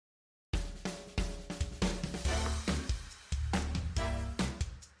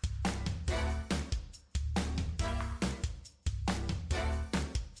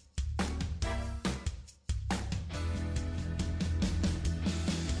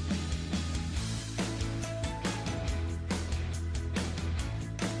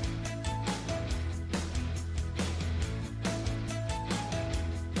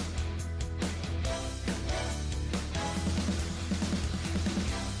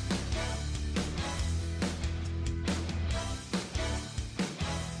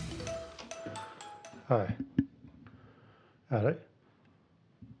Hi. Hello.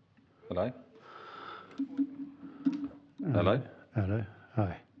 Hello? Hello. Hello? Hello.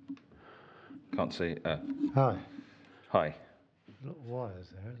 Hi. Can't see. Hi. Hi. There's a lot of wires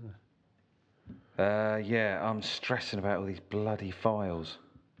there, isn't Yeah, I'm stressing about all these bloody files.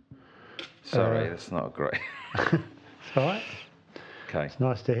 there? Sorry, that's not great. It's all right. Okay. It's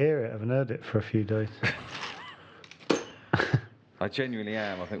nice to hear it. I haven't heard it for a few days. I genuinely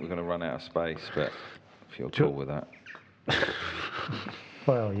am. I think we're going to run out of space, but if you're Sure. cool with that.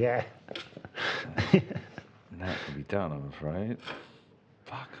 Well, yeah. That can be done, I'm afraid.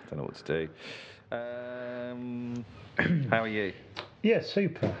 Fuck, I don't know what to do. How are you? Yeah,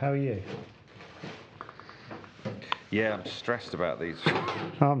 super. How are you? Yeah, I'm stressed about these.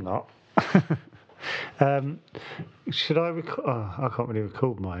 I'm not. Should I record? Oh, I can't really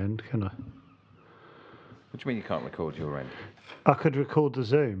record my end, can I? What do you mean you can't record your end? I could record the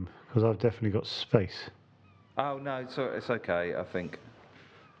Zoom because I've definitely got space. Oh, no, it's okay, I think.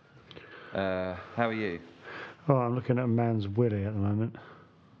 How are you? Oh, I'm looking at a man's willy at the moment.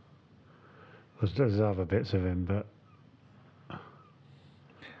 There's other bits of him, but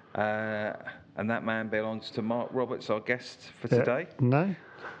And that man belongs to Mark Roberts, our guest for today. No.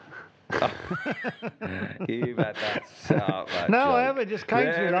 You've had that set up, that No, joke. I haven't. It just came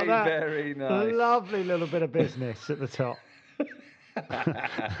to me like that. Very nice. Lovely little bit of business at the top.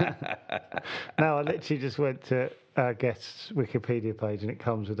 No, I literally just went to our guest's Wikipedia page, and it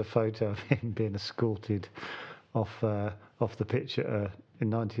comes with a photo of him being escorted off the pitch in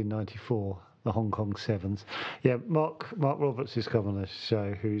 1994, the Hong Kong Sevens. Yeah, Mark Roberts is coming on the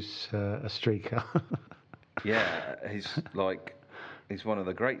show, who's a streaker. Yeah, he's one of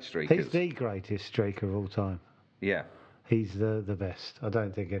the great streakers. He's the greatest streaker of all time. Yeah. He's the best. I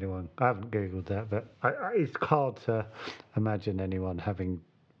don't think anyone. I haven't googled that, but it's hard to imagine anyone having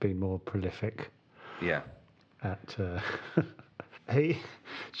been more prolific. Yeah. At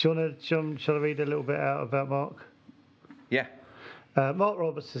shall I read a little bit out about Mark? Yeah. Mark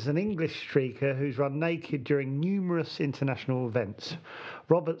Roberts is an English streaker who's run naked during numerous international events.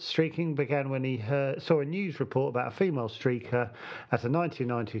 Roberts' streaking began when he saw a news report about a female streaker at a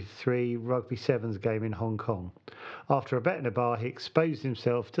 1993 Rugby Sevens game in Hong Kong. After a bet in a bar, he exposed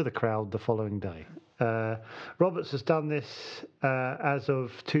himself to the crowd the following day. Roberts has done this as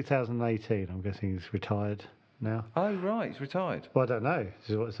of 2018. I'm guessing he's retired now. Oh, right, he's retired. Well, I don't know. This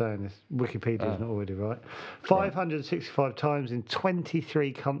is what it's saying. Wikipedia's not already right. 565 times in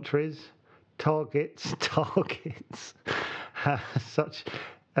 23 countries. Targets. Such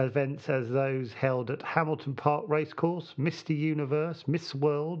events as those held at Hamilton Park Racecourse, Mr. Universe, Miss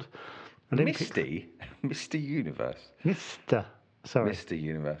World, Olympic... Misty Universe. Mr. Sorry. Mr.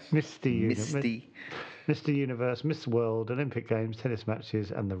 Universe. Mr. Universe, Miss World, Olympic Games, tennis matches,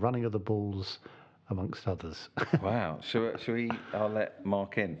 and the running of the balls, amongst others. Wow. Shall we? I'll let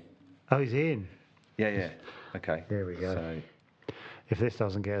Mark in. Oh, he's in. Yeah. Okay. There we go. So, if this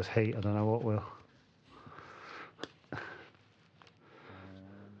doesn't get us heat, I don't know what will.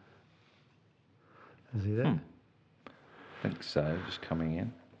 Is he there? I think so. Just coming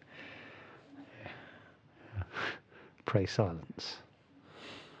in. Yeah. Pray silence.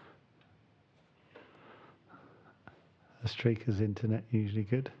 The streaker's internet usually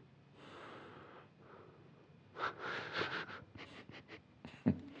good.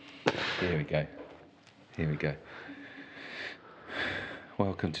 Here we go.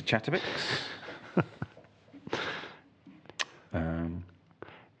 Welcome to Chatterbix.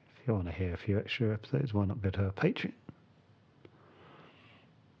 If you want to hear a few extra episodes, why not go to our Patreon?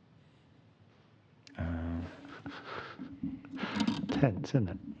 Tense, isn't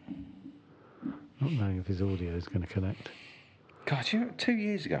it? Not knowing if his audio is going to connect. God, 2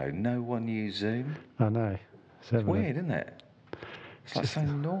 years ago, no one used Zoom. I know. It's weird, isn't it? It's like so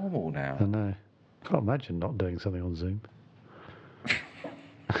normal now. I know. Can't imagine not doing something on Zoom.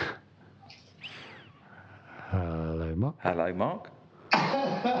 Hello, Mark. Hello, Mark.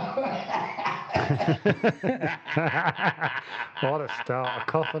 What a start. A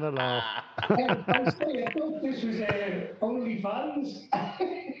cough and a laugh. I thought this was OnlyFans.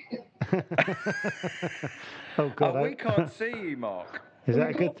 Oh, God. We can't see you, Mark. Is that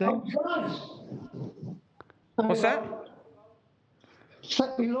a good thing? What's that?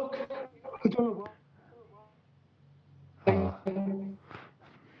 Let me look. I don't know what.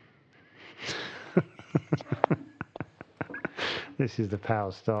 This is the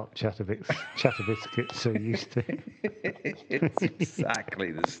power start Chatterbiscuits so used to. It's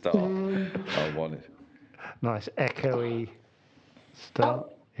exactly the start I wanted. Nice echoey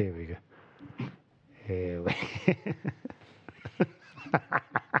start. Here we go.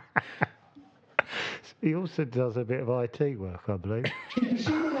 He also does a bit of IT work, I believe. Can you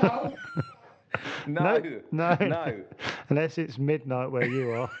see me now? No. No. Unless it's midnight where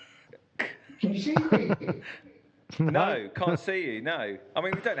you are. Can you see me? No, can't see you. No. I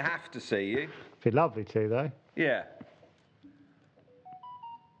mean, we don't have to see you. Be lovely to, though. Yeah.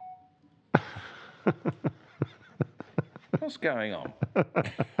 What's going on?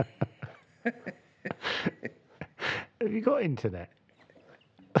 Have you got internet?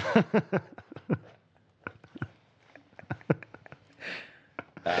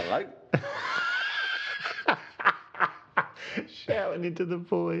 Hello. Shouting into the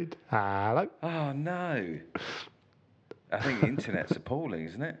void. Hello. Oh no. I think the internet's appalling,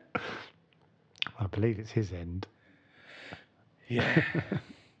 isn't it? I believe it's his end. Yeah.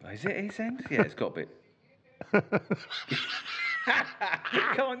 Is it his end? Yeah, it's got a bit.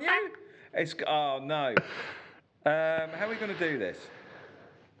 Can't you? Oh no. How are we going to do this?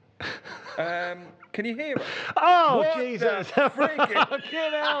 Can you hear it? Oh, What Jesus. the friggin-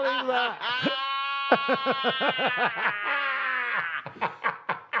 Fucking hell is that?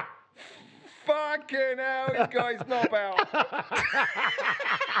 Fucking hell, he's got his knob out.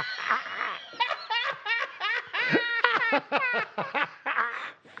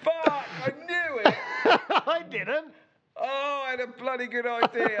 Fuck, I knew it. I didn't. Oh, I had a bloody good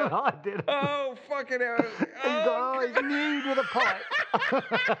idea. I didn't. Oh, fucking hell. He's got, he's nude with a pipe.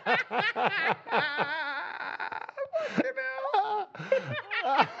 Fucking hell.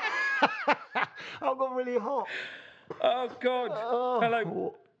 I've got really hot. Oh, God. Oh.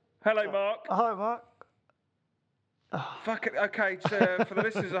 Hello, Mark. Hi, Mark. Fuck it. Okay, so for the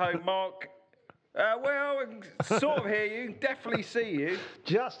listeners at home, Mark. Well, I can sort of hear you, definitely see you.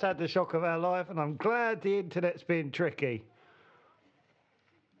 Just had the shock of our life, and I'm glad the internet's been tricky.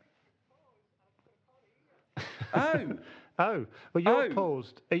 Oh. Oh, well, you're Oh.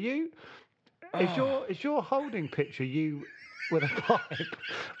 paused. Are you? Is your holding picture you with a pipe,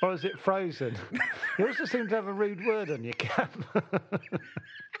 or is it frozen? You also seem to have a rude word on your cap.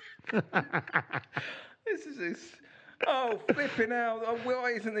 This is. Oh, flipping out. Oh,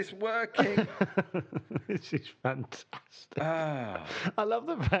 why isn't this working? This is fantastic. Ah. I love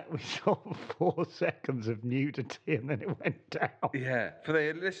the fact we saw 4 seconds of nudity and then it went down. Yeah. For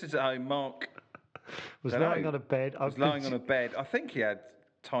the listeners at home, Mark Was Dunno. lying on a bed. was lying on a bed. I think he had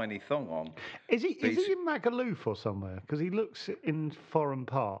tiny thong on. Is he he's- in Magaluf or somewhere? Because he looks in foreign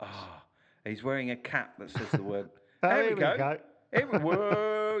parts. Ah, he's wearing a cap that says the word. Oh, There here we go.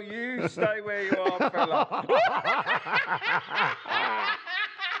 Whoa, you stay where you are, fella.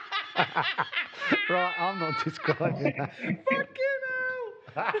 Right, I'm not describing that. Fucking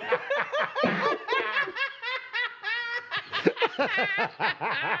hell.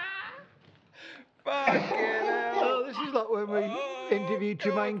 Fucking hell. Oh, this is like when we interviewed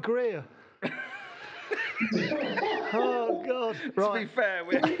Jermaine Greer. Oh God! To Right. be fair,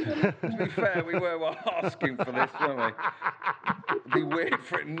 we were asking for this, weren't we? It'd be weird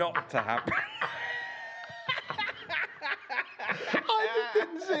for it not to happen. I just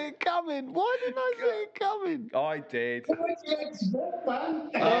didn't see it coming. Why didn't I see it coming? I did. Man.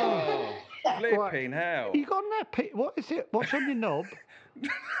 Oh, flipping hell. You got that? What is it? What's on your knob?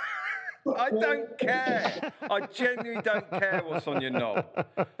 I don't care. I genuinely don't care what's on your knob.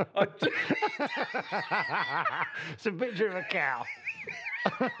 It's a picture of a cow.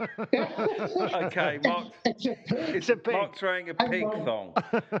 Okay, Mark. It's a pig. Mark's wearing a pig thong.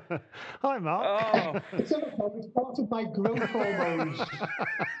 Hi, Mark. Oh, It's part of my growth hormones.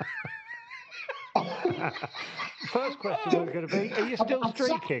 First question was going to be: are you still I've sacked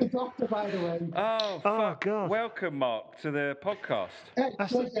the streaking? doctor, by the way. oh, fuck. God. Welcome, Mark, to the podcast. Hey,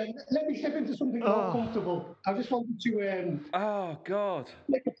 That's look, let me step into something more comfortable. I just wanted to Oh, God.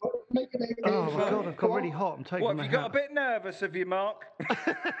 make a Oh my God! I've got really hot. I'm taking What, my have you got a hat. bit nervous, have you, Mark?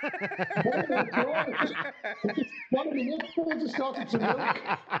 One of the nipples has started to milk.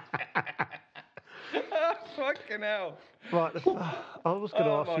 Oh, fucking hell. Right. I was going to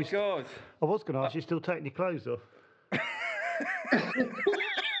Oh, ask my you. God. I was going to ask you still taking your clothes off.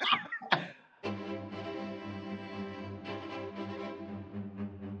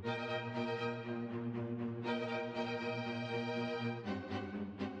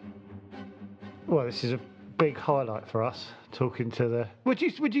 Well, this is a big highlight for us. Talking to the. Would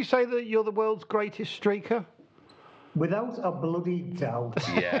you say that you're the world's greatest streaker? Without a bloody doubt.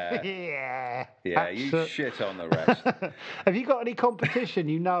 Yeah. Yeah. Yeah, you shit on the rest. Have you got any competition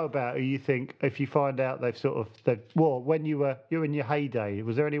you know about, or you think if you find out well, when you were in your heyday,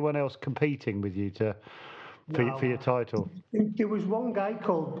 was there anyone else competing with you for your title? There was one guy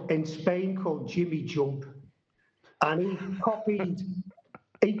in Spain called Jimmy Jump, and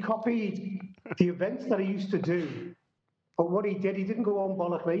he copied the events that he used to do. But what he did, he didn't go on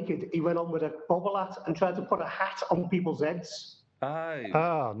bollock naked. He went on with a bobble hat and tried to put a hat on people's heads.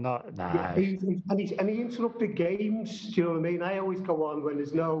 Oh, no. And he interrupted games. Do you know what I mean? I always go on when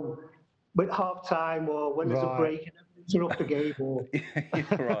there's no, with half time or when there's a break and interrupt the game. Or...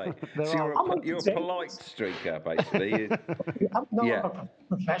 Right. So you're a polite streaker, basically. I'm a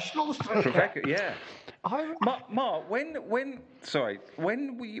professional streaker. Yeah. Mark, when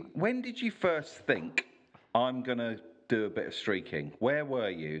did you first think I'm gonna do a bit of streaking? Where were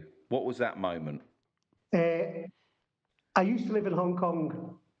you? What was that moment? I used to live in Hong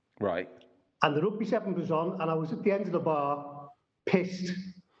Kong. Right. And the rugby 7 was on, and I was at the end of the bar, pissed.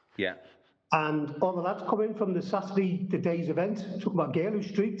 Yeah. And all the lads come in from the day's event, talking about girl who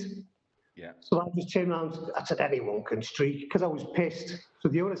streaked. Yeah. So I just turned around, I said, anyone can streak, because I was pissed. So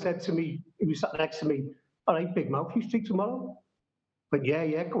the owner said to me, he was sat next to me, all right, big mouth, you streak tomorrow? But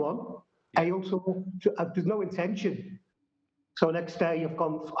yeah, go on. Yeah. I also, there's no intention. So next day I've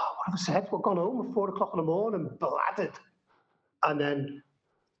gone, what have I said? I've gone home at 4 o'clock in the morning, bladdered. And then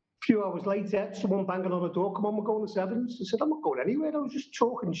a few hours later, someone banging on the door, come on, we're going to Sevens. I said, I'm not going anywhere, I was just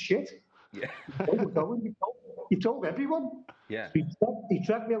talking shit. Yeah. You told everyone. Yeah. He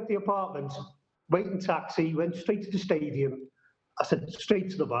dragged me out the apartment, waiting taxi, went straight to the stadium. I said, straight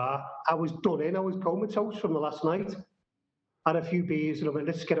to the bar. I was done in, I was comatose from the last night. Had a few beers and I went,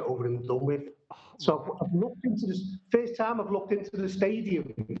 let's get it over and done with. So I've looked into this, first time I've looked into the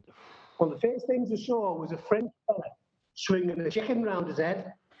stadium. One of the first things I saw was a French fella swinging a chicken round his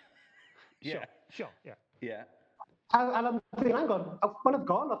head. Yeah. Sure, yeah. Yeah. And I'm thinking, hang on, when I've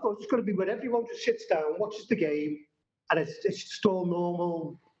gone, I thought it's going to be where everyone just sits down, watches the game, and it's just all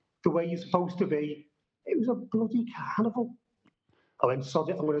normal, the way you're supposed to be. It was a bloody carnival. I went, sod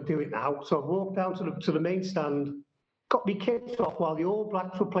it, I'm going to do it now. So I walked down to the main stand, got my kits off while the All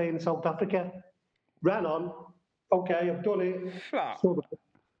Blacks were playing in South Africa, ran on, okay, I've done it,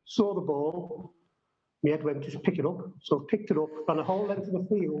 saw the ball, my head went, just pick it up. So I picked it up, ran a whole length of the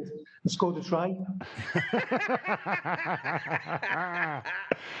field and scored a try.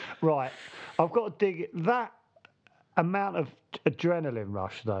 Right, I've got to dig it. That amount of adrenaline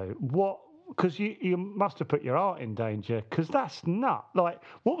rush, though, because you must have put your heart in danger, because that's nut. Like,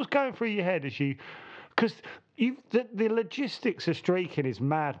 what was going through your head as you... Because the logistics of streaking is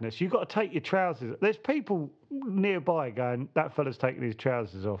madness. You've got to take your trousers. There's people nearby going, that fella's taking his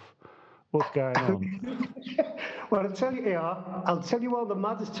trousers off. What's going on? Well, I'll tell you all the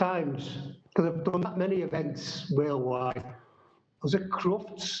maddest times, because I've done that many events worldwide. I was at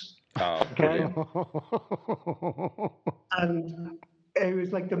Crufts. Oh, okay. And it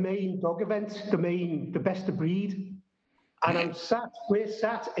was like the main dog event, the best of breed. And we're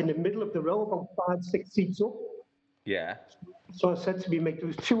sat in the middle of the row, about 5-6 seats up. Yeah. So I said to me, mate, there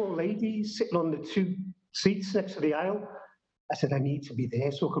was 2 old ladies sitting on the 2 seats next to the aisle. I said, I need to be there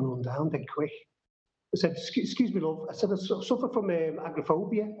so I can run down dead quick. I said, excuse me, love. I said, I suffer from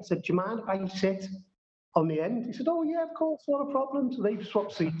agoraphobia. I said, do you mind if I sit on the end? He said, oh, yeah, of course, not a problem. So they've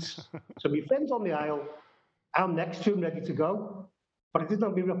swapped seats. So my friend's on the aisle. I'm next to him, ready to go. But I didn't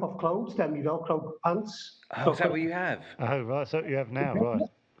have me rip off clothes, then my Velcro pants. Oh, is that what you have? Oh, right, so you have now, right. I'm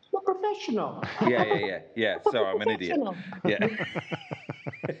a professional. Yeah. Sorry, I'm an idiot. Yeah.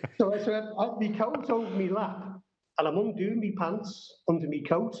 So I have my coat over my lap, and I'm undoing my pants under my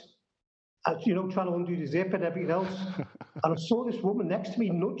coat, as trying to undo the zip and everything else. And I saw this woman next to me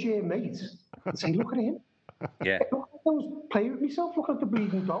nudge her mate and say, look at him. Yeah. I was playing with myself, looking at the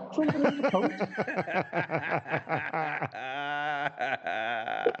bleeding dogs underneath the coat.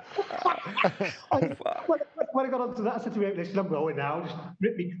 When I got onto that, I said to me, listen, I'm going now. Just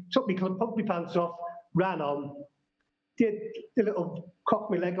took my pants off, ran on, did the little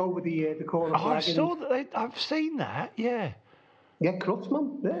cock my leg over the corner. Oh, I saw that. I've seen that, yeah. Yeah, Crufts,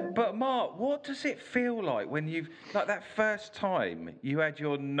 man. Yeah. But Mark, what does it feel like when like that first time you had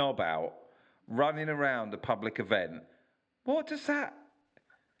your knob out, running around a public event? What does that...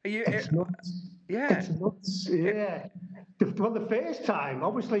 It's nuts. Yeah. It's nuts, yeah. The first time,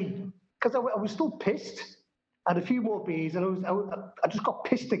 obviously, because I was still pissed. I had a few more beers, and I just got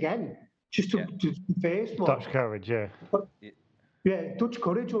pissed again, just to the first one. Dutch courage, yeah. But, yeah, Dutch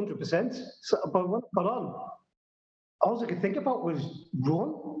courage, 100%. So, but when I got on, all I could think about was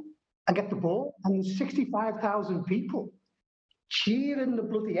run and get the ball, and there's 65,000 people cheering the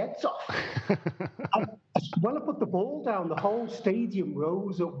bloody heads off. And when I put the ball down, the whole stadium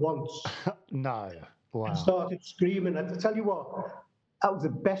rose at once. No, wow. And started screaming. And to tell you what, that was the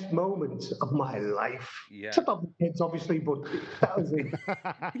best moment of my life. Yeah. Except for the kids, obviously, but that was it.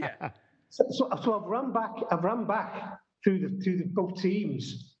 Yeah. So I've ran back through the both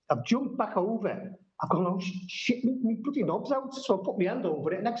teams. I've jumped back over. I've gone, oh shit, my bloody knob's out. So I put my hand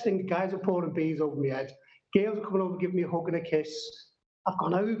over it. Next thing, the guys are pouring beers over my head. Girls are coming over, giving me a hug and a kiss. I've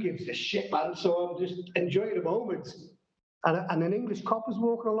gone, oh, who gives a shit, man? So I'm just enjoying the moment. And an English cop was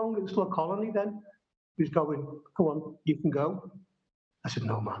walking along at the Slug Colony then. He was going, come on, you can go. I said,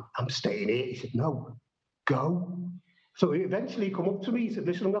 no, man, I'm staying here. He said, no, go. So he eventually come up to me. He said,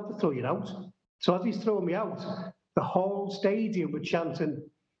 listen, I'm going to have to throw you out. So as he's throwing me out, the whole stadium were chanting,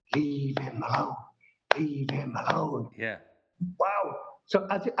 leave him alone, leave him alone. Yeah. Wow. So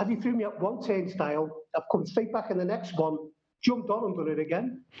as he threw me up one turnstile, I've come straight back in the next one, jumped on and done it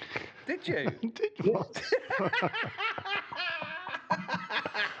again. Did you?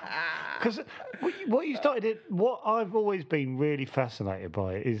 Because what you started it, what I've always been really fascinated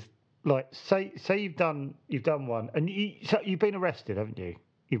by is like say you've done one and you've been arrested, haven't you?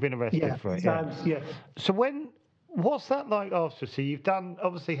 You've been arrested for it. Times, yeah. So what's that like after? So you've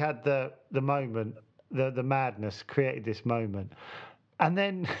obviously had the moment, the madness created this moment. And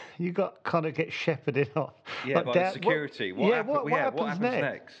then you get shepherded off. Yeah, like by the security. What happens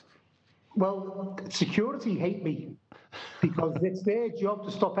next? Well, security hate me because it's their job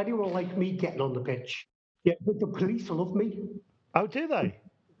to stop anyone like me getting on the pitch. Yeah, but the police love me. Oh, do they?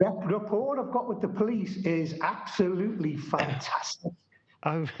 The rapport I've got with the police is absolutely fantastic.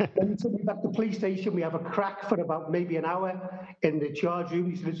 Oh. When he took me back to the police station, we have a crack for about maybe an hour in the charge room.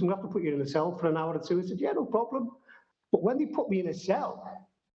 He said, listen, we have to put you in a cell for an hour or two. I said, yeah, no problem. But when they put me in a cell,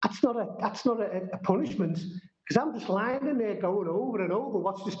 that's not a punishment, because I'm just lying in there going over and over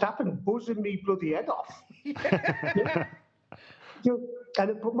what's just happened, buzzing me bloody head off. Yeah.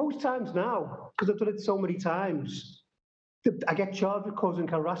 But most times now, because I've done it so many times, I get charged with causing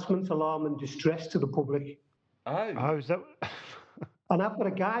harassment, alarm, and distress to the public. Oh, is that? And I've got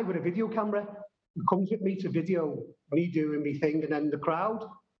a guy with a video camera who comes with me to video me doing my thing, and then the crowd.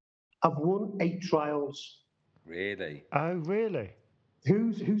 I've won 8 trials. Really? Oh, really?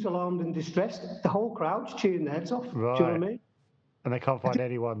 Who's alarmed and distressed? The whole crowd's cheering their heads off. Right. Do you know what I mean? And they can't find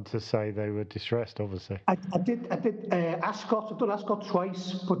anyone to say they were distressed, obviously. I did Ascot. I've done Ascot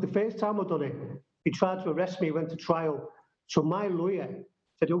twice, but the first time I've done it, he tried to arrest me, went to trial. So my lawyer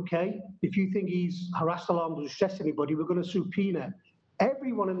said, okay, if you think he's harassed, alarmed, or distressed anybody, we're going to subpoena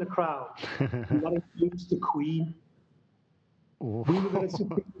everyone in the crowd. And that includes the Queen. We were going to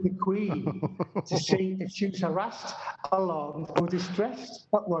subpoena the Queen to see if she was harassed, alarmed, or distressed.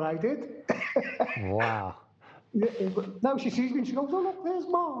 That's what I did. Wow. Now she sees me and she goes, oh, look, there's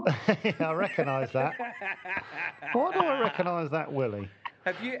Mark. Yeah, I recognise that. Why do I recognise that, Willie?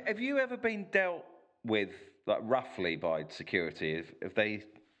 Have you ever been dealt with, like, roughly by security? Have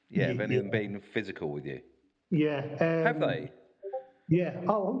anyone been physical with you? Yeah. Have they? Yeah,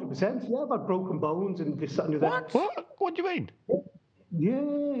 100%. Yeah, I've had broken bones and this, that, and that. What do you mean?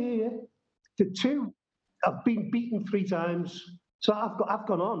 Yeah. The 2, I've been beaten 3 times, so I've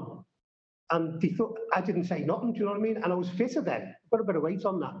gone on, and they thought I didn't say nothing. Do you know what I mean? And I was fitter then. Got a bit of weight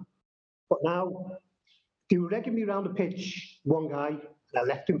on that, but now they were regging me around the pitch. One guy, and I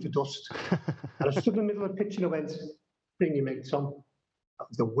left him for dust. And I stood in the middle of the pitch and I went, "Bring your mates on." That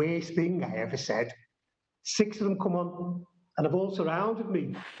was the worst thing I ever said. 6 of them come on. And they've all surrounded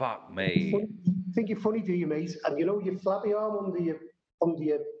me. Fuck me. Think you're funny, do you, mate? And you know your flabby arm under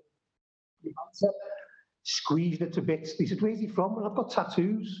your squeezing it to bits. He said, where's he from? And I've got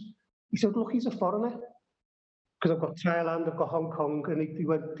tattoos. He said, look, he's a foreigner. Because I've got Thailand, I've got Hong Kong. And he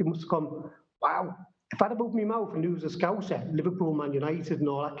must have gone, wow. If I'd have opened my mouth and knew it was a Scouser, Liverpool, Man United and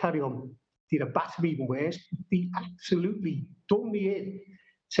all that carry on, they'd have battered me even worse. They absolutely done me in,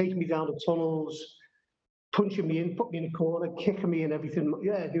 taking me down the tunnels, punching me in, put me in a corner, kicking me and everything.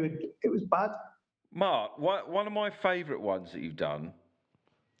 Yeah, it was bad. Mark, one of my favourite ones that you've done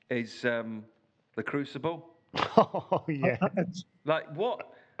is the Crucible. Oh, yeah. Like,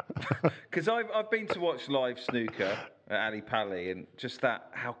 what? Because I've been to watch live snooker at Ali Pali, and just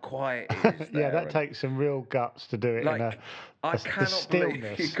how quiet it is there. Yeah, that takes some real guts to do it like, in a I cannot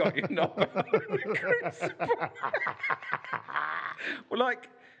believe you got your knob out of the Crucible. Well, like,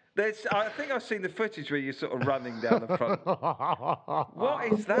 I think I've seen the footage where you're sort of running down the front. What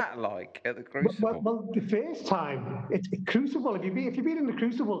is that like at the Crucible? Well, the first time, it's Crucible. If you've been in the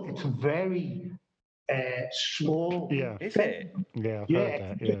Crucible, it's very small. Yeah. Is it? Yeah,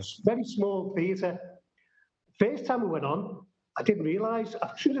 it's very small theatre. First time we went on, I didn't realise.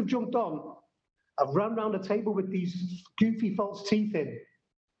 I should have jumped on. I've run around the table with these goofy false teeth in,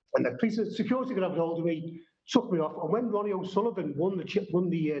 and the police and security got hold of me, took me off. And when Ronnie O'Sullivan won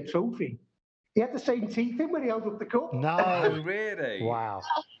the trophy, he had the same teeth in when he held up the cup. No, Oh, really? wow.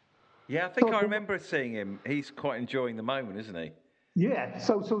 Yeah, I think I remember seeing him. He's quite enjoying the moment, isn't he? Yeah,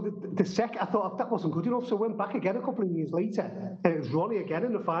 so the sec, I thought that wasn't good enough, so I went back again a couple of years later, and it was Ronnie again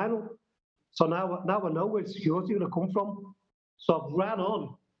in the final. So now I know where security going to come from. So I've ran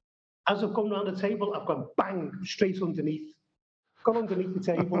on. As I've come round the table, I've gone bang straight underneath. Gone underneath the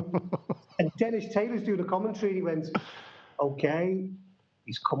table, and Dennis Taylor's doing a commentary. And he went, "Okay,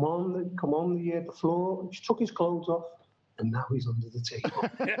 he's come on the floor. He took his clothes off, and now he's under the table."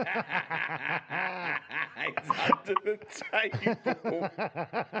 It's under the table.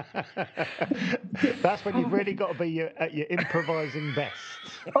 That's when you've really got to be at your improvising best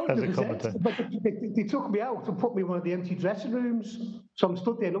as a 100%. commentator. But they took me out and put me in one of the empty dressing rooms. So I'm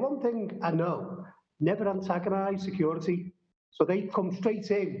stood there. And the one thing I know, never antagonise security. So they come straight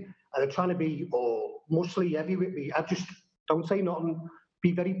in and they're trying to be muscly, heavy with me. I just don't say nothing,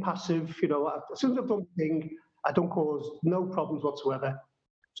 be very passive. As soon as I've done the thing, I don't cause no problems whatsoever.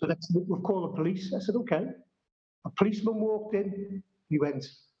 So we've called the police. I said, okay. A policeman walked in. He went,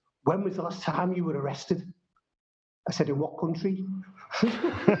 "When was the last time you were arrested?" I said, "In what country?" You're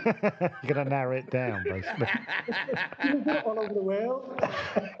going to narrow it down, basically. All over the world.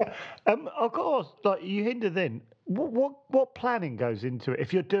 Of course, like you hinted then, what planning goes into it?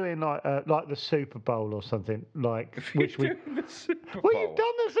 If you're doing like the Super Bowl or something, like which we. The Super Bowl. Well, you've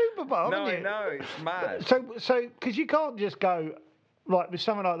done the Super Bowl, No, haven't I you? know, it's mad. So because you can't just go like with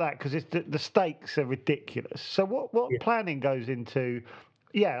something like that because it's the stakes are ridiculous. So what planning goes into?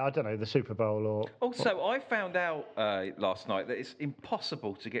 Yeah, I don't know, the Super Bowl or. Also, I found out last night that it's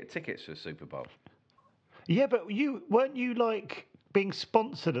impossible to get tickets for a Super Bowl. Yeah, but weren't you like being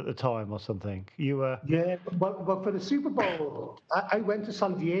sponsored at the time or something? You were. Yeah, but for the Super Bowl, I went to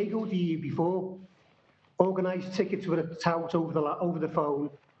San Diego the year before, organised tickets with a tout over the phone,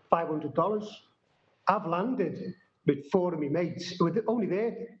 $500. I've landed with four of my mates who were only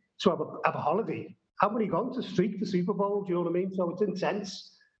there to have a holiday. I've only gone to streak the Super Bowl, do you know what I mean? So it's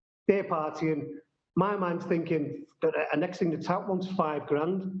intense. They're partying. My mind's thinking that next thing the tout wants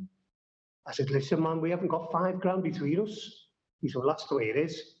 $5,000. I said, "Listen, man, we haven't got $5,000 between us." He said, "Well, that's the way it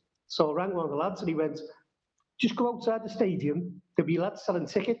is." So I rang one of the lads and he went, "Just go outside the stadium. There'll be lads selling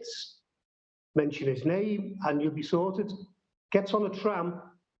tickets. Mention his name and you'll be sorted." Gets on a tram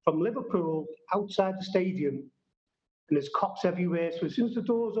from Liverpool outside the stadium and there's cops everywhere. So as soon as the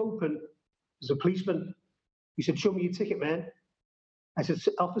doors open, there's a policeman. He said, "Show me your ticket, man." I said,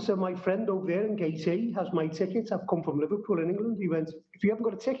 "Officer, my friend over there in Gate A has my ticket. I've come from Liverpool in England." He went, "If you haven't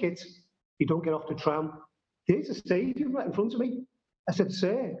got a ticket, you don't get off the tram. There's a stadium right in front of me." I said,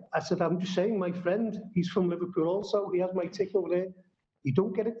 "Sir," "I'm just saying, my friend, he's from Liverpool also. He has my ticket over there. You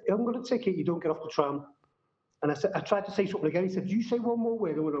don't get it. You haven't got a ticket, you don't get off the tram." And I tried to say something again. He said, "You say one more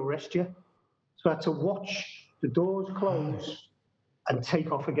word, I'm going to arrest you." So I had to watch the doors close and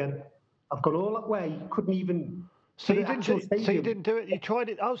take off again. I've gone all that way, couldn't even. So you didn't do it. You tried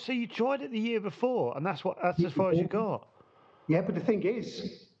it. Oh, so you tried it the year before, and that's as far as you got. Yeah, but the thing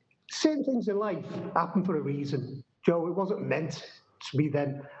is, certain things in life happen for a reason. Joe, it wasn't meant to be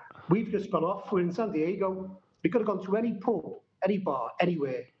then. We've just gone off. We're in San Diego. We could have gone to any pub, any bar,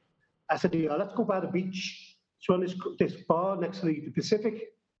 anywhere. I said, "Yeah, let's go by the beach." So on this bar next to the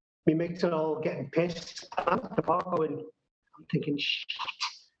Pacific, my mates are all getting pissed. I'm at the bar going, I'm thinking, shit.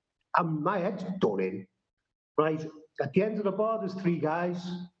 And my head's done in. Right, at the end of the bar, there's three guys.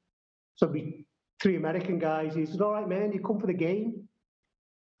 So three American guys. He said, "All right, man, you come for the game?"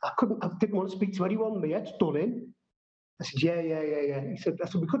 I didn't want to speak to anyone. My head's done in. I said, yeah. I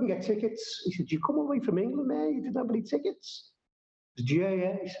said, "We couldn't get tickets." He said, "You come away from England, man? You didn't have any tickets?" I said,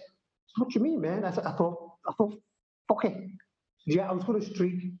 yeah. He said, "What do you mean, man?" I thought, fuck it. He said, "Yeah, I was going to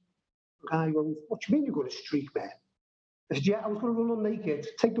streak." The guy goes, "What do you mean you're going to streak, man?" I said, "Yeah, I was going to run on naked,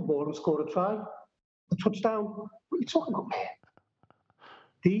 take the ball and score a try. A touchdown." "What are you talking about, man?"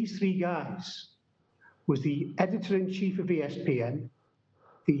 These three guys was the editor-in-chief of ESPN,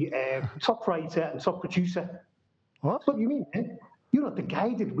 the top writer and top producer. What? "What do you mean, man? You're not the guy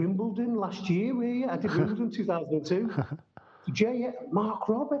who did Wimbledon last year, were you?" "I did Wimbledon 2002. Yeah, Mark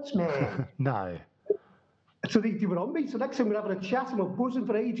Roberts, man." No. So they were on me. So next time we're having a chat and we're buzzing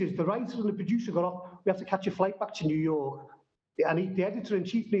for ages. The writer and the producer got off. "We have to catch a flight back to New York." And the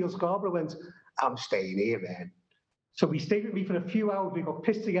editor-in-chief, Neil Scarborough, went, "I'm staying here, man." So he stayed with me for a few hours. We got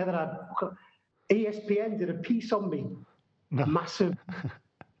pissed together. ESPN did a piece on me, massive.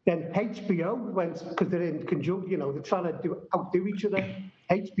 Then HBO went, because they're in conjunction, they're trying to outdo each other.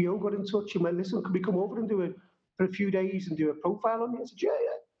 HBO got in touch and went, "Listen, can we come over and do it for a few days and do a profile on you?" I said,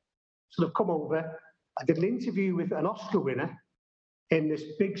 yeah. So they've come over. I did an interview with an Oscar winner in this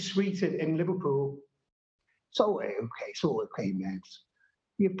big suite in Liverpool. So, okay, man.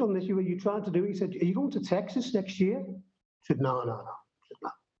 You've done this, you're trying to do it. He said, "Are you going to Texas next year?" said, no, no, no. I said, no.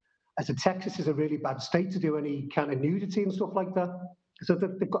 I said, Texas is a really bad state to do any kind of nudity and stuff like that. I said,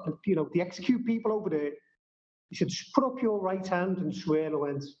 they've got, they execute people over there. He said, put up your right hand and swear. And I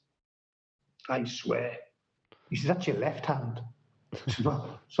went, I swear. He said, that's your left hand. I said,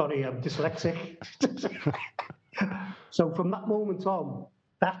 well, sorry, I'm dyslexic. So from that moment on,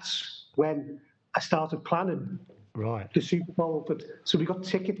 that's when I started planning the Super Bowl. So we got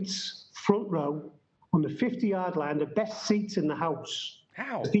tickets, front row, on the 50-yard line, the best seats in the house.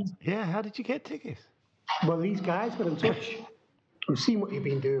 How? How did you get tickets? Well, these guys got in touch. We've seen what you've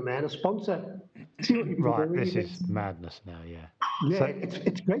been doing, man. A sponsor. See what you've been doing. This is madness now, yeah. Yeah, so,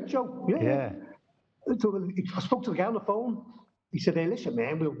 it's great, Joe. Yeah. So I spoke to the guy on the phone. He said, hey, listen,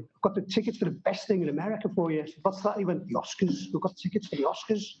 man, we've got the tickets for the best thing in America for you. I said, what's that? He went, the Oscars. We've got tickets for the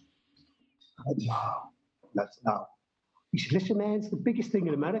Oscars. I went, no. He said, listen, man, it's the biggest thing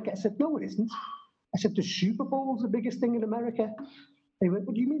in America. I said, no, it isn't. I said, the Super Bowl's the biggest thing in America. He went,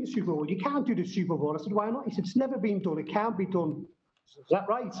 what do you mean the Super Bowl? You can't do the Super Bowl. I said, why not? He said, it's never been done. It can't be done. Said, is that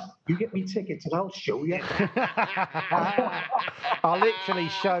right? You get me tickets and I'll show you. I'll literally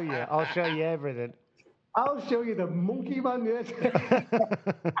show you. I'll show you everything. I'll show you the monkey man, yes.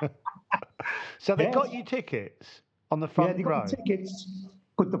 So they got you tickets on the front row? Yeah, they got tickets.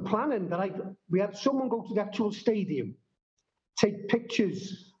 But the planning we had someone go to the actual stadium, take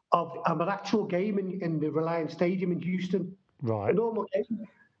pictures of an actual game in the Reliance Stadium in Houston. Right. A normal game.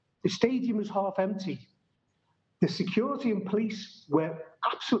 The stadium was half empty. The security and police were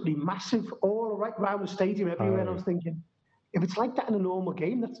absolutely massive all right around the stadium, everywhere. I was thinking, if it's like that in a normal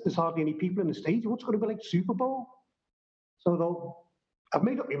game, there's hardly any people in the stadium. What's going to be like Super Bowl? So though, I've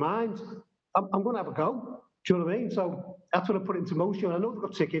made up my mind. I'm going to have a go. Do you know what I mean? So that's what I put into motion. I know they've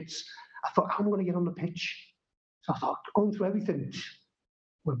got tickets. I thought, I'm going to get on the pitch. So I thought, going through everything.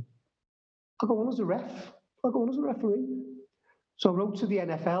 Well, I'll go on as a ref. I'll go on as a referee. So I wrote to the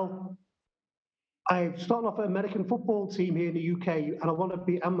NFL. I'm starting off an American football team here in the UK, and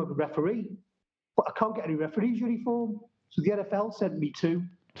I'm a referee, but I can't get any referee's uniform. So the NFL sent me two.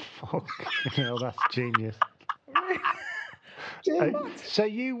 Fuck, that's genius. So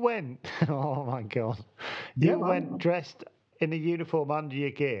you went, oh my God. You went dressed in a uniform under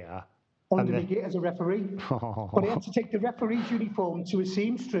your gear. Under my gear as a referee. Oh. But I had to take the referee's uniform to a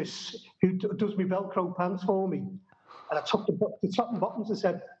seamstress who does my Velcro pants for me. And I took the top and bottoms and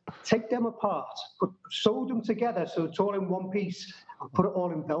said, take them apart, but sew them together so it's all in one piece and put it all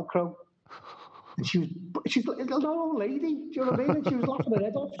in Velcro. And she's like an old lady, do you know what I mean? And she was laughing her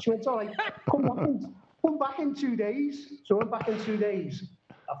head off. She went, all right, come back in 2 days. So I went back in 2 days.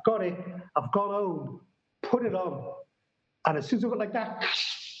 I've got it. I've gone home, put it on. And as soon as I got like that,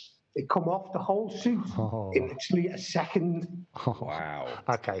 it come off the whole suit in literally a second. Wow.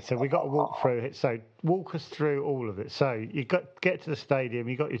 Okay, so we got to walk through it. So walk us through all of it. So you get to the stadium,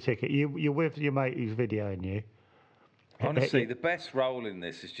 you got your ticket, you're with your mate who's videoing you. Honestly, the best role in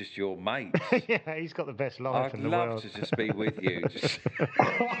this is just your mate. Yeah, he's got the best life in the world. I'd love to just be with you. It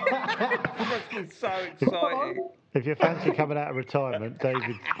must be so exciting. If you fancy coming out of retirement,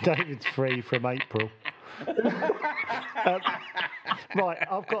 David's free from April. Right,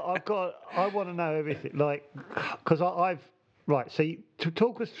 I want to know everything, because so to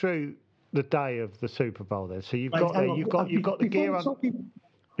talk us through the day of the Super Bowl then. So you've got the gear on.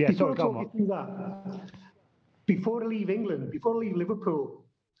 Before I leave England, before I leave Liverpool,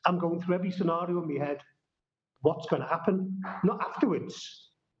 I'm going through every scenario in my head. What's going to happen? Not afterwards,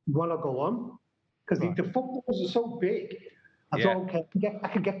 when I go on, because the footballs are so big. I thought, okay, I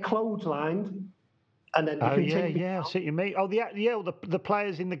could get clotheslined. And then I see what you mean. The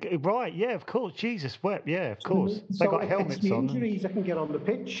players in the right, yeah, of course. Jesus wept, yeah, of course. They got helmets it's the on. Injuries I can get on the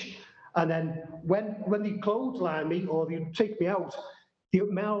pitch, and then when they clothesline me or they take me out, the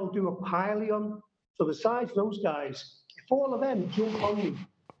Mel will do a pilon. So the size of those guys, if all of them jump on me,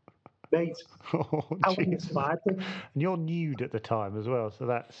 mate, I wouldn't survive it. And you're nude at the time as well, so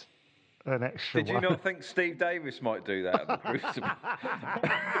that's an extra. Did you not think Steve Davis might do that at the Crucible?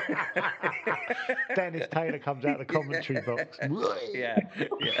 Dennis Taylor comes out of the commentary box. Yeah.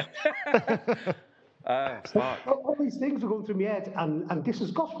 Fuck. All these things are going through my head, and this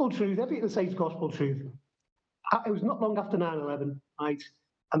is gospel truth. Everything that says gospel truth. It was not long after 9/11, right?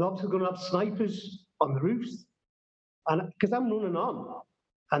 And obviously going to have snipers on the roofs, and because I'm running on,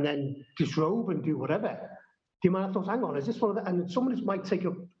 and then disrobe and do whatever. The man I thought, hang on, is this one of the? And somebody might take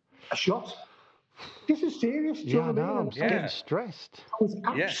a shot. This is serious. Do you know what I mean? I'm getting stressed. I was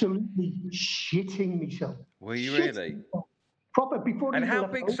absolutely shitting myself. Were you really? Proper before. And how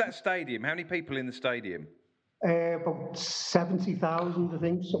big's that stadium? How many people in the stadium? About 70,000, I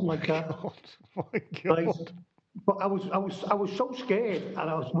think, something like that. My God. But I was so scared, and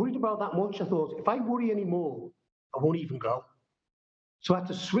I was worried about that much. I thought, if I worry anymore, I won't even go. So I had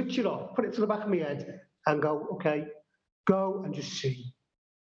to switch it off, put it to the back of my head, and go, okay, go and just see.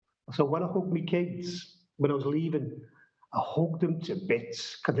 So when I hugged my kids when I was leaving, I hugged them to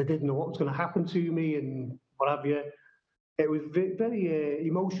bits because I didn't know what was going to happen to me and what have you. It was very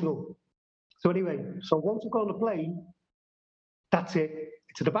emotional. So anyway, so once I got on the plane, that's it.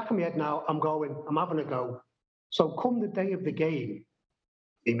 It's at the back of my head now. I'm going. I'm having a go. So come the day of the game,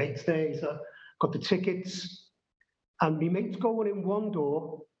 my mate's there. So got the tickets, and my mate's going in one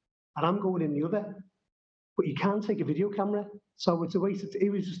door, and I'm going in the other. But you can't take a video camera, so it's a waste. He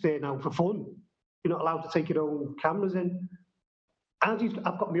was just there now for fun. You're not allowed to take your own cameras in. And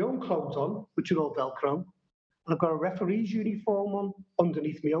I've got my own clothes on, which are all Velcro, and I've got a referee's uniform on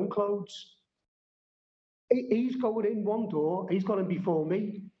underneath my own clothes. He's going in one door, he's gone in before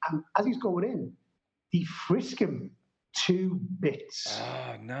me, and as he's going in, they frisk him 2 bits.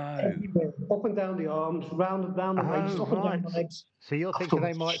 Oh, no. Everywhere, up and down the arms, round and down the waist, up and down the legs. So you're thinking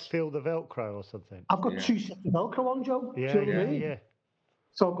they might feel the Velcro or something? I've got 2 sets of Velcro on, Joe. Yeah, Do you know what I yeah, mean? yeah.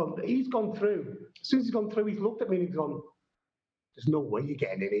 So he's gone through. As soon as he's gone through, he's looked at me and he's gone, there's no way you're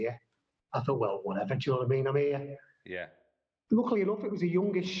getting in here. I thought, well, whatever, do you know what I mean? I'm here. Yeah. Luckily enough, it was a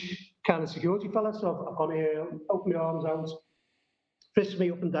youngish kind of security fella, so I've gone here, opened my arms out, frisked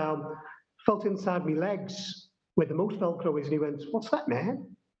me up and down, felt inside my legs where the most Velcro is, and he went, what's that, man?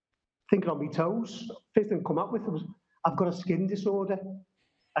 Thinking on my toes. First thing come up with was, I've got a skin disorder,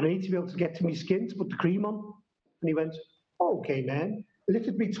 and I need to be able to get to my skin to put the cream on. And he went, oh, okay, man.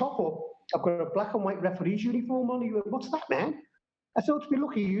 Lifted me top up. I've got a black and white referee's uniform on. He went, what's that, man? I thought, to be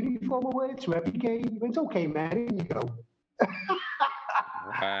lucky uniform, I wear it to every game. He went, okay, man, here you go.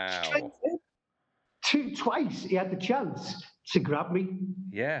 Wow. Twice he had the chance to grab me.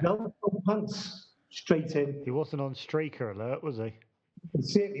 Yeah. No pants, straight in. He wasn't on streaker alert, was he?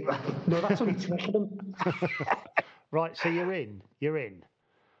 Certainly, no, that's only Twickenham. Right, so you're in.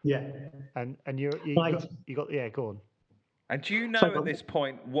 Yeah. And you Right. got yeah, go on. And do you know So- at this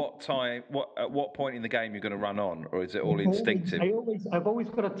point at what point in the game you're going to run on, or is it all instinctive? I've always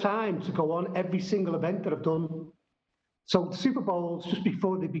got a time to go on every single event that I've done. So the Super Bowl's just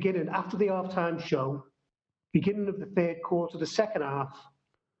before the beginning, after the halftime show, beginning of the third quarter, the second half,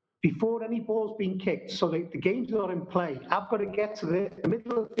 before any ball's been kicked, so the game's not in play, I've got to get to the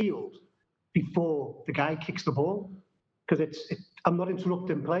middle of the field before the guy kicks the ball, because I'm not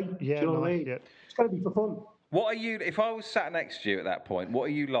interrupting play. Yeah, do you know what I nice, mean? yeah. It's got to be for fun. What are you? If I was sat next to you at that point, what are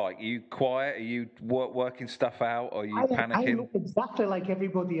you like? Are you quiet? Are you working stuff out? Are you I panicking? look exactly like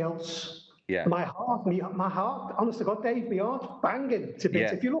everybody else. Yeah. My heart, honest to God, Dave, my heart's banging to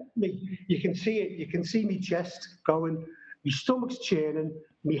bits. Yeah. If you look at me, you can see it. You can see me chest going, my stomach's churning,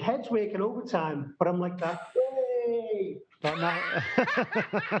 my head's working overtime, but I'm like that. Hey! But no.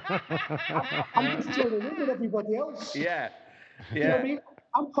 I'm just joining in with everybody else. Yeah. Do you know what I Yeah. mean?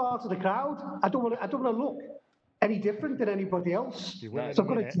 I'm part of the crowd. I don't want to look any different than anybody else. You win So I've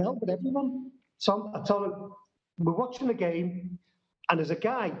got every to minute. gel with everyone. So I told him, we're watching the game, and there's a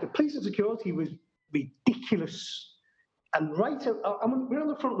guy, the police and security was ridiculous. And we're on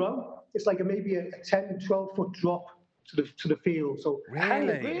the front row. It's like maybe a 10, 12-foot drop to the field. So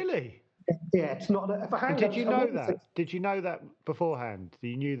Really? yeah, it's not. If I hang, Did you I'm know not- that? Did you know that beforehand?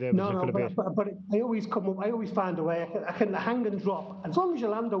 You knew there was No, going to be. but I always come up. I always find a way. I can hang and drop as long as you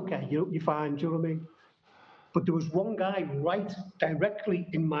land okay. You're fine. Do you know what I mean? But there was one guy right directly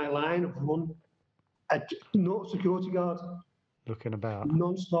in my line of run, no security guard, Looking about.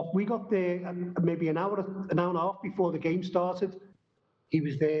 non-stop. We got there maybe an hour and a half before the game started. He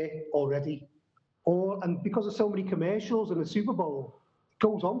was there already. And because of so many commercials in the Super Bowl, it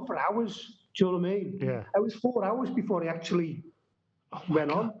goes on for hours. Do you know what I mean? Yeah. It was 4 hours before he actually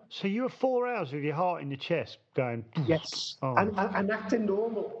went on. So you were 4 hours with your heart in your chest going. Yes. Oh. And acting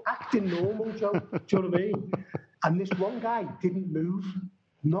normal, Joe. Do you know what I mean? And this one guy didn't move,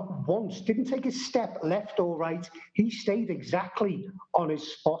 not once, didn't take a step left or right. He stayed exactly on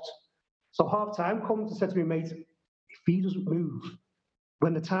his spot. So half time comes and said to me, mate, if he doesn't move,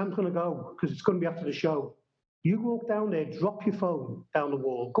 when the time's going to go, because it's going to be after the show, you walk down there, drop your phone down the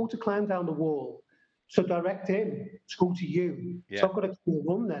wall, go to climb down the wall. So direct him to go to you. Yeah. So I've got to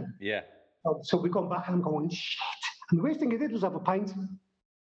run then. Yeah. So we've gone back and I'm going, shit. And the worst thing I did was have a pint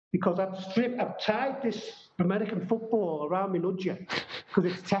because I've tied this American football around my nudger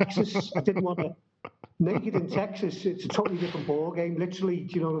because it's Texas. I didn't want to. Naked in Texas, it's a totally different ball game, literally.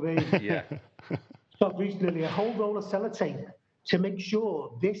 Do you know what I mean? Yeah. So I've recently a whole roll of sellotape to make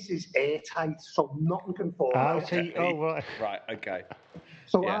sure this is airtight so nothing can fall out. Right. Right. Okay.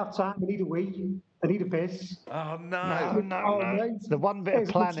 So Yeah. half time, I need a wee, I need a piss. Oh No, no. no, Oh, no. mate. The one bit of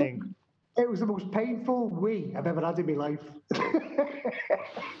It's- planning. It was the most painful wee I've ever had in my life.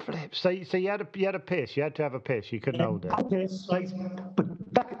 Flip. So you had a piss. You had to have a piss. You couldn't hold it. I piss, right? But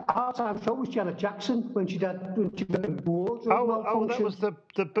that half-time show was Janet Jackson when she had the wardrobe Oh, that malfunction. was the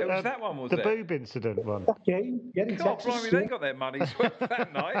It was that one, was the it? boob incident one. That game, yeah, in God, Texas. blimey, they got their money's worth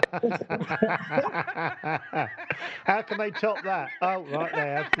that night. How can they top that? Oh, right, they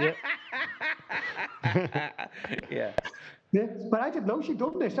have. Yeah. Yeah. Yeah, but I didn't know she'd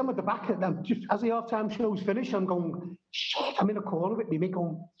done this. I'm at the back of them. Just as the half-time show's finished, I'm going, shit, I'm in a corner with me, mate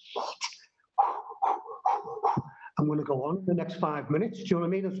going, shit. I'm going to go on the next 5 minutes. Do you know what I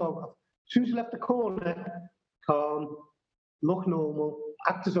mean? And so as soon as you left the corner, calm, look normal,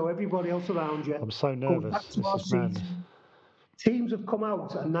 act as though everybody else around you. I'm so go nervous. back to This our is seats. madness. Teams have come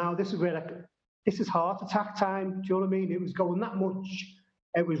out, and now this is where this is heart attack time. Do you know what I mean? It was going that much.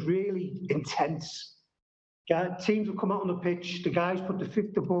 It was really intense. Teams have come out on the pitch. The guys put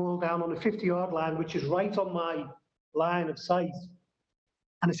the ball down on the 50-yard line, which is right on my line of sight.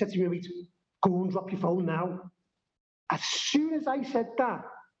 And I said to me, go and drop your phone now. As soon as I said that,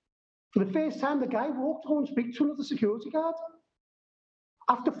 for the first time, the guy walked home and spoke to another security guard.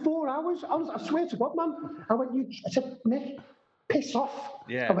 After 4 hours, I swear to God, man, I said, Nick, piss off.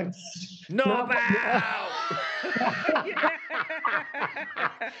 Yeah. I went, Knob out!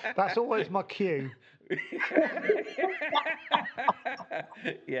 That's always my cue.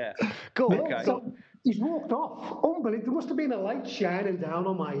 Yeah. Go on. Okay. So he's walked off. Unbelievable. There must have been a light shining down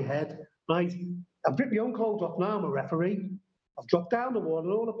on my head. Right. I've ripped my own clothes off now. I'm a referee. I've dropped down the wall,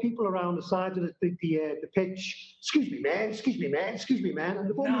 and all the people around the side of the pitch. Excuse me, man. Excuse me, man. Excuse me, man. And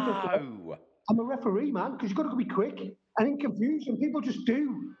the No. I'm a referee, man, because you've got to be quick. And in confusion, people just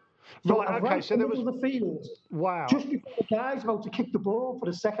do. So Right, okay, so there was- the field. Wow. Just before the guy's about to kick the ball for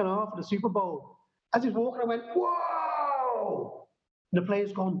the second half of the Super Bowl. As he's walking, I went, whoa! And the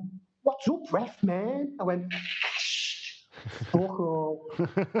player's gone, what's up, ref, man? I went, fuck all.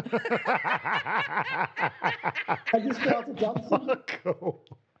 I just started dancing. Cool.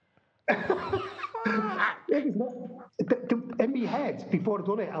 It was not, in my head, before I'd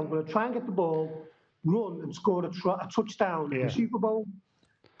done it, I'm going to try and get the ball, run and score a touchdown in Yeah. the Super Bowl.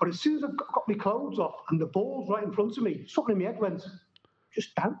 But as soon as I got my clothes off and the ball's right in front of me, something in my head went,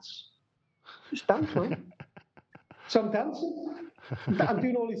 just dance. Just dance, man. So I'm dancing. I'm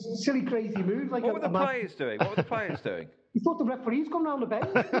doing all these silly, crazy moves. Like What were the players doing? What were the players doing? You thought the referee's gone round the bend?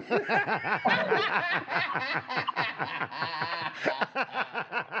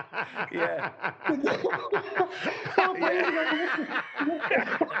 Yeah.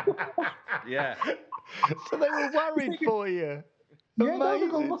 Yeah. So they were worried for you. Yeah, no, they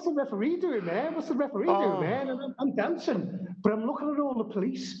go, Amazing. what's the referee doing, man? What's the referee Oh. doing, man? And I'm dancing, but I'm looking at all the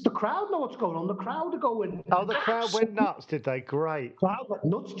police. The crowd know what's going on. The crowd are going. Oh, the crowd went nuts, did they? Great. Crowd went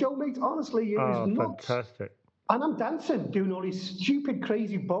nuts, Joe, mate. Honestly, it Oh, was nuts. fantastic. And I'm dancing, doing all these stupid,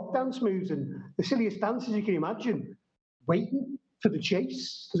 crazy bob dance moves and the silliest dances you can imagine, waiting for the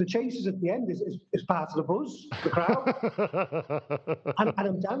chase, because the chase is at the end, is part of the buzz, the crowd. and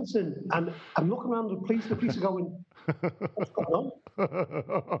I'm dancing, and I'm looking around the police are going, what's going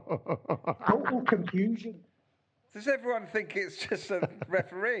on? Total confusion. Does everyone think it's just a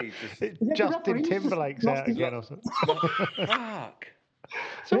referee? Just, Yeah, the Justin referee's just Timberlake's lost out his- again or something. fuck.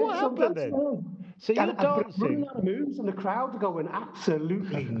 So Yeah, what so happened that's, then? So you're and I'm running dancing. out of moves, and the crowd are going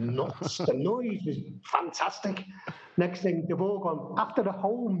absolutely nuts. The noise was fantastic. Next thing, they've all gone. After the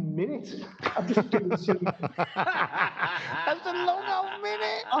whole minute, I'm just doing silly. That's a long old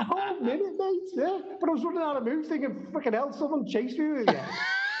minute. A whole minute, mate. Yeah, but I was running out of moves, thinking, "Freaking hell, someone chased me with you."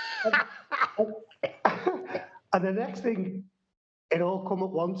 And the next thing, it all come at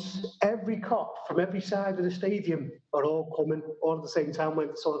once. Every cop from every side of the stadium are all coming all at the same time.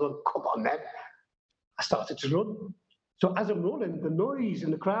 When sort of, come on, then. I started to run. So as I'm running, the noise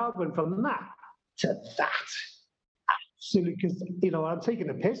in the crowd went from that to that. Absolutely, because I'm taking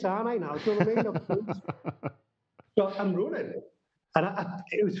a piss, aren't I now? Do you know what I mean? So I'm running, and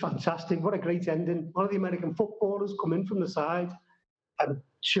it was fantastic. What a great ending! One of the American footballers come in from the side and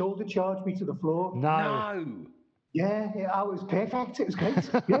shoulder charged me to the floor. No. No. Yeah, it was perfect. It was great.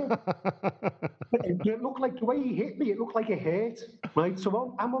 Yeah. But it looked like the way he hit me, it looked like it hurt. Right,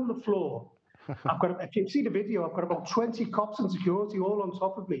 so I'm on the floor. If you see the video, I've got about 20 cops and security all on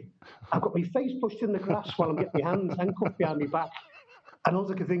top of me. I've got my face pushed in the grass while I'm getting my hands handcuffed behind my back. And all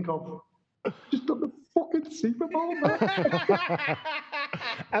I can think of, just done the fucking Super Bowl, man.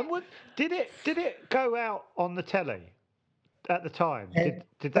 And did it go out on the telly at the time? Did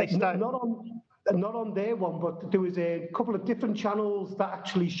they stay? not on their one, but there was a couple of different channels that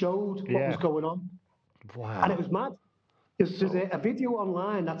actually showed what was going on. Wow. And it was mad. There's a video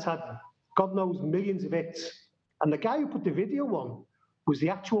online that's had, God knows, millions of hits. And the guy who put the video on was the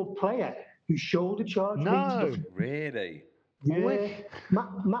actual player who shoulder charged me. No. Really? Yeah,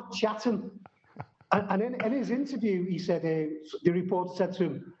 Matt Chatton. And in his interview, he said, the reporter said to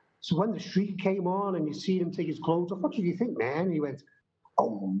him, so when the streak came on and you see him take his clothes off, what did you think, man? And he went,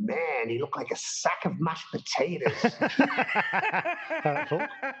 oh, man, he looked like a sack of mashed potatoes. Hurtful.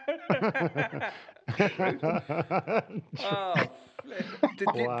 Oh,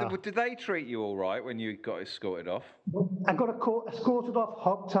 Wow. did they treat you all right when you got escorted off? I got escorted off,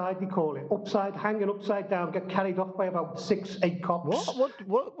 hog-tied, they call it, hanging upside down, get carried off by about 6-8 cops. What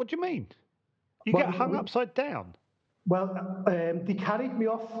do you mean? You Well, get hung upside down? Well, they carried me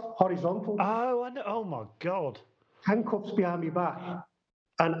off horizontal, Oh, I know. Oh my God. handcuffs behind my back.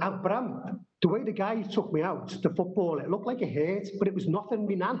 And the way the guy took me out, the football, it looked like it hurt, but it was nothing.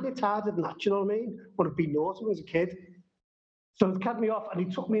 My nan hit harder than that, you know what I mean? Would have been naughty as a kid. So he carried me off and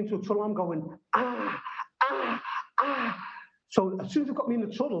he took me into a tunnel. I'm going, ah, ah, ah. So as soon as they got me in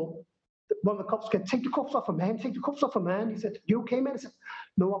the tunnel, one of the cops said, take the cuffs off a man, take the cuffs off a man. He said, you okay, man? I said,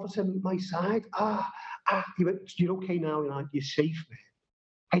 no, officer, my side. He went, you're okay now, you're safe, man.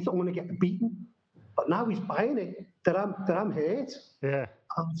 I thought I'm going to get beaten. But now he's buying it, that I'm hurt. Yeah.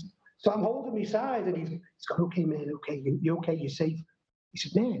 So I'm holding my side and he's going, okay, man, okay, you're okay, you're safe. He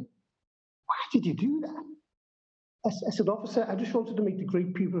said, man, why did you do that? I said, officer, I just wanted to make the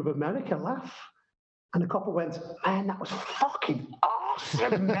great people of America laugh. And the copper went, man, that was fucking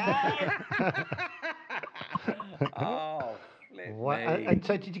awesome, man. Oh, What? And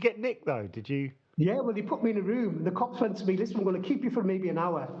so did you get nicked though? Did you? Yeah, well, they put me in a room and the cops went to me, listen, we're going to keep you for maybe an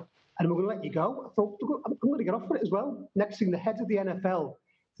hour and we're going to let you go. I thought, I'm going to get off with it as well. Next thing, the head of the NFL,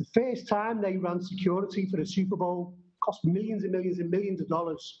 the first time they ran security for the Super Bowl, cost millions and millions and millions of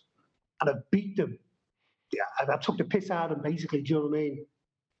dollars. And I beat them. Yeah, I took the piss out of him, basically, do you know what I mean?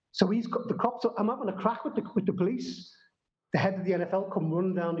 So he's got the cops, I'm having a crack with the police. The head of the NFL come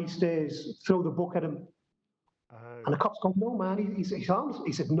running down these stairs, throw the book at him. Oh. And the cops go, no, man, he's harmless.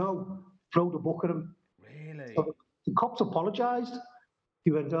 He said, no, throw the book at him. Really? So the cops apologized.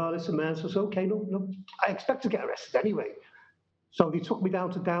 He went, oh, listen, man, so it's okay, no. I expect to get arrested anyway. So they took me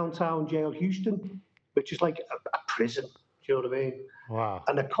down to downtown jail, Houston, which is like a prison, do you know what I mean? Wow.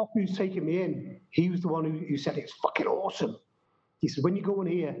 And the cop who's taking me in, he was the one who said, it's fucking awesome. He said, when you go in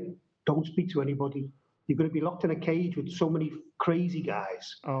here, don't speak to anybody. You're going to be locked in a cage with so many crazy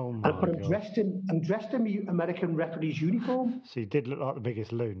guys. Oh my But I'm God. dressed in the American referee's uniform. So you did look like the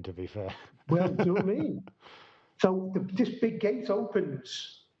biggest loon, to be fair. Well, do you know what I mean? So this big gate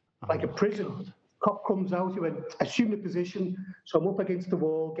opens like a prison. Cop comes out, he went, assume the position. So I'm up against the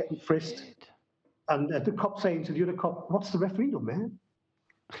wall, getting frisked. And the cop saying to the other cop, what's the referee done, man?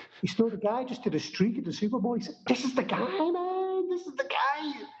 He said, the guy just did a streak at the Super Bowl. He said, this is the guy, man. This is the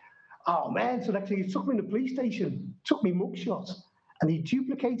guy. Oh, man. So next thing, he took me to the police station, took me mugshot, and he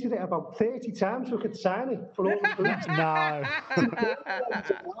duplicated it about 30 times so I could sign it for all the police. No.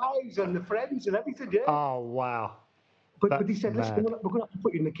 The wives and the friends and everything, yeah. Oh, wow. But he said, listen, mad. we're going to have to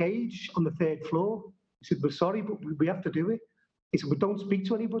put you in the cage on the 3rd floor. He said, we're sorry, but we have to do it. He said, but don't speak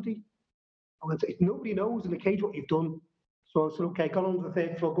to anybody. I went, nobody knows in the cage what you've done. So I said, okay, got on the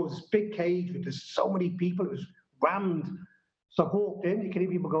 3rd floor, go to this big cage with there's so many people, it was rammed. So I walked in, you can hear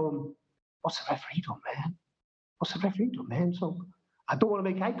people going, what's the referee done, man? What's the referee done, man? So I don't want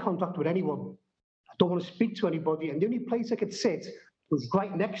to make eye contact with anyone. I don't want to speak to anybody. And the only place I could sit was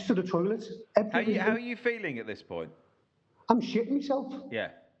right next to the toilet. How are you feeling at this point? I'm shitting myself. Yeah.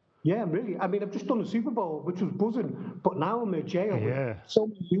 Yeah, I'm really. I mean, I've just done the Super Bowl, which was buzzing, but now I'm in jail with so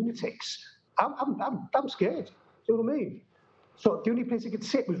many lunatics. I'm scared. Do you know what I mean? So the only place I could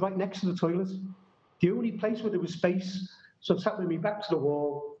sit was right next to the toilet. The only place where there was space. So I sat with me back to the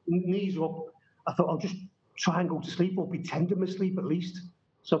wall, knees up. I thought I'll just try and go to sleep or pretend I'm asleep at least.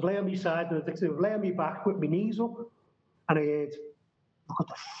 So I've lay on my side and I've lay on my back with my knees up, and I heard, look at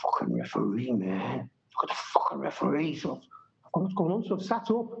the fucking referee, man. Look at the fucking referee. So what's going on? So I've sat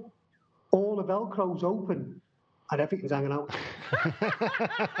up, all the Velcro's open, and everything's hanging out.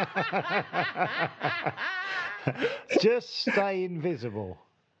 Just stay invisible.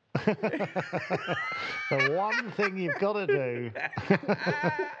 The one thing you've got to do.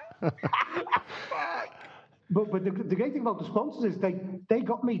 But the great thing about the sponsors is they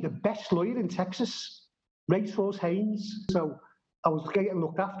got me the best lawyer in Texas, Racehorse Haynes. So I was getting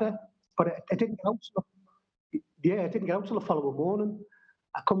looked after, but I didn't get out. I didn't get out till the following morning.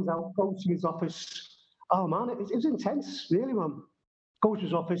 I comes out, goes to his office. Oh man, it was intense, really, man. Go to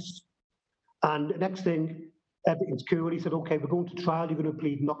his office. And the next thing, everything's cool. He said, okay, we're going to trial. You're going to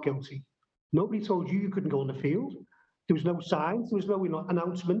plead not guilty. Nobody told you couldn't go on the field. There was no signs. There was no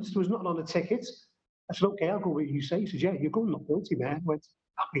announcements. There was nothing on the tickets. I said, okay, I'll go with you say. He says, yeah, you're going not guilty, man. I went,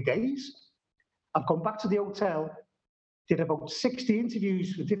 happy days. I've gone back to the hotel, did about 60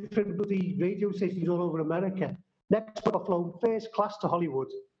 interviews with different bloody radio stations all over America. Next week, I've flown first class to Hollywood,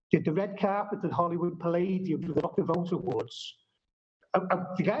 did the red carpet at Hollywood Palladium for the Rock the Vote Awards.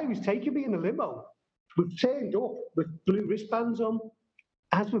 The guy who was taking me in the limo, we've turned up with blue wristbands on.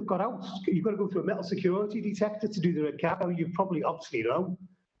 As we've got out, you've got to go through a metal security detector to do the red carpet. You probably obviously know.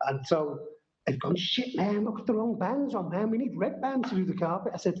 And so they've gone, shit, man, look at the wrong bands on, man. We need red bands to do the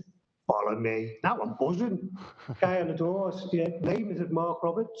carpet. I said, follow me. Now I'm buzzing. Guy on the door, name is Mark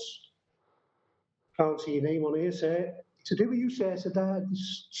Roberts. Can't see your name on here, sir. He said, who are you, sir? I said,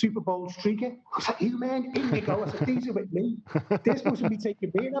 Super Bowl streaker. I was like, you, man, in you go. I said, these are with me. They're supposed to be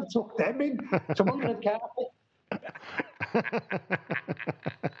taking me, and I've took them in. So I'm on the red carpet.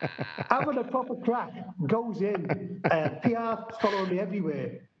 Having a proper crack, goes in. PR following me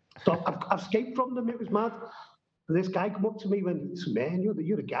everywhere. So I've escaped from them. It was mad. And this guy come up to me and went, man, you're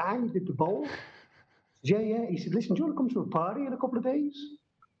the guy who did the bowl. Yeah. He said, listen, do you want to come to a party in a couple of days?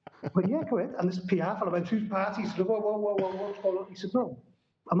 But yeah, go ahead. And this PR fellow went, whose party? He said, whoa, what's going on? He said, no,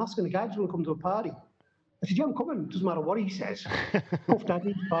 I'm asking the guy, do you want to come to a party? I said, yeah, I'm coming. Doesn't matter what he says. Puff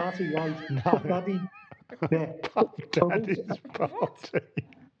Daddy's party, right? No. Puff Daddy. Yeah. Puff Daddy's party.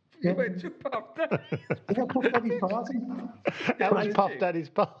 You went to Puff Daddy's? Yeah, Puff Daddy's party. That was Puff Daddy's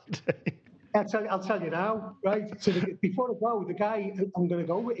party. I'll tell you now, right? So before I go, the guy I'm going to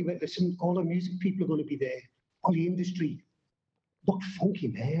go with, he went, listen, all the music people are going to be there. All the industry. Look funky,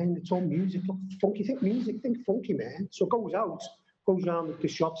 man. It's all music. Look funky. Think music. Think funky, man. So goes out, goes around the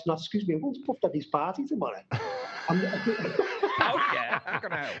shops and asks, excuse me, I'm going to Puff Daddy's party tomorrow. Oh, yeah. How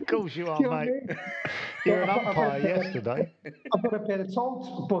can I help? Of course you are, mate. You're an umpire yesterday. I've got a pair of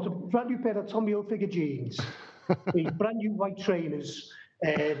Todd, bought a brand new pair of Tommy Hilfiger jeans, a brand new white trainers,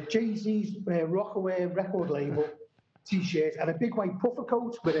 Jay-Z's Rockaway record label T-shirt, and a big white puffer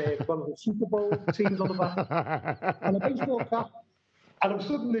coat with one of the Super Bowl teams on the back, and a baseball cap. And I'm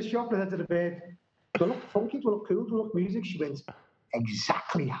stood in the shop at the head of the bed. Do I look funky? Do I look cool? Do I look music? She went,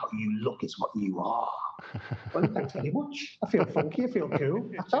 exactly how you look is what you are. Well, thanks very much. I feel funky. I feel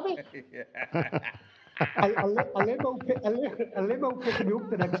cool. That's it. A limo picked me up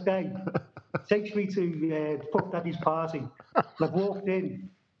the next day, takes me to Puff Daddy's party. And I've walked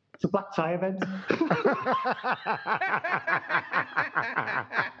in. It's a black tie event.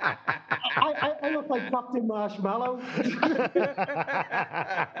 I look like Captain Marshmallow.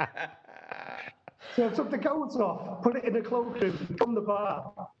 So I took the coats off, put it in a cloakroom from the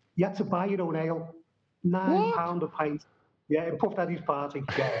bar. You had to buy your own ale. £9 a pint. Yeah, in Puff Daddy's party.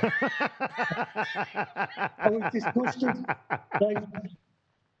 Yeah. I was disgusted. Right.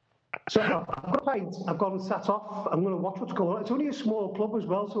 So I've got a pint. I've gone and sat off. I'm going to watch what's going on. It's only a small club as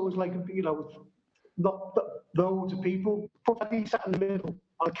well, so it was like, not loads of people. Puff Daddy sat in the middle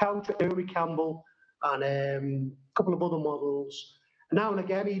on a couch with Irwin Campbell and a couple of other models. And now and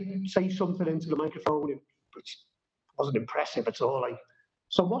again, he'd say something into the microphone, which wasn't impressive at all.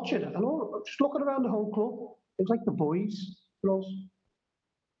 So I'm watching it, and I'm just looking around the whole club. It was like the boys.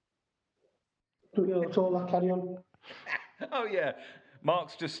 It's all that carry on. Oh, yeah.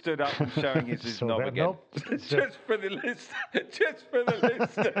 Mark's just stood up and showing his knob again. Just for the listeners.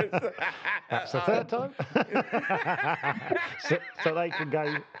 That's the third time. so they can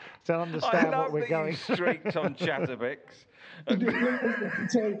go to understand what we're going. You streaked on Chatterbix.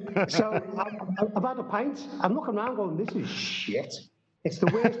 So I've had a pint. I'm looking around going, this is shit. It's the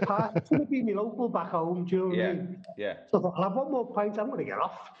worst part. It's going to be my local back home, do you know what I mean? Yeah. So I thought, I'll have one more pint, I'm going to get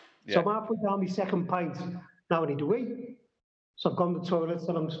off. Yeah. So I'm halfway down my second pint. Now I need to wait. So I've gone to the toilets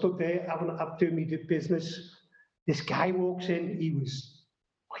and I'm stood there, I'm doing my business. This guy walks in, he was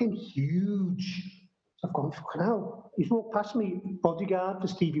fucking huge. So I've gone, fucking hell. He's walked past me, bodyguard for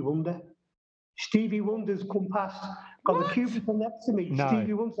Stevie Wonder. Stevie Wonder's come past, got the cubicle next to me. No.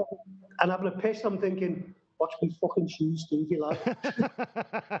 Stevie Wonder, and having a piss, I'm thinking, watch me fucking shoes, Stevie, lad.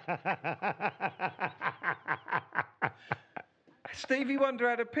 Stevie Wonder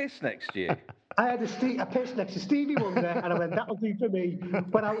had a piss next to you? I had a piss next to Stevie Wonder, and I went, that'll do for me.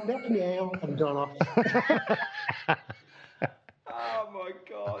 Went out, left me ale, and gone off. Oh, my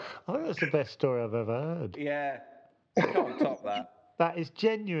God. I think that's the best story I've ever heard. Yeah. You can't top that. That is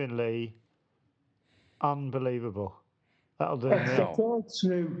genuinely unbelievable. That'll do it. It's all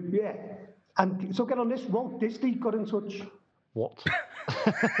true, yeah. And so get on this, Walt Disney got in touch. What?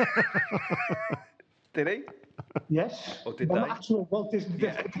 Did he? Yes. Or did the they? actual Walt Disney.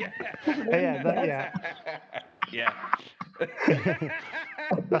 Yeah. Yeah. Yeah.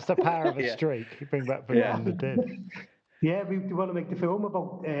 That's the power of a Yeah. streak. You bring back people Yeah. from the dead. Yeah, we want to make the film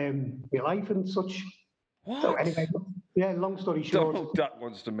about my life and such. What? So anyway, yeah, long story short. Donald Duck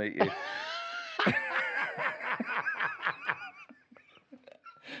wants to meet you.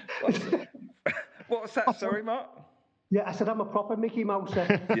 What's that? Sorry, Mark? Yeah, I said I'm a proper Mickey Mouse.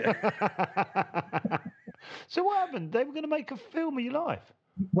 Yeah. So what happened? They were going to make a film of your life.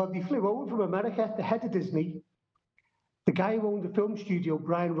 Well, they flew over from America, the head of Disney. The guy who owned the film studio,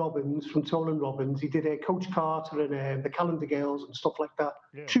 Brian Robbins from Toll and Robbins, he did Coach Carter and the Calendar Girls and stuff like that.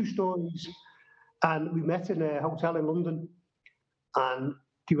 Yeah. True stories. And we met in a hotel in London. And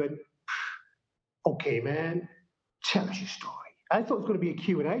he went, okay, man, tell us your story. I thought it was going to be a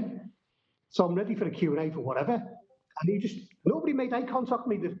Q&A. So I'm ready for a Q&A for whatever. And nobody made eye contact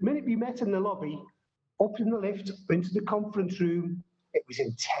with me. The minute we met in the lobby, up in the lift, into the conference room, it was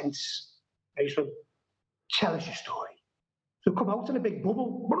intense. I just went, tell us your story. So come out in a big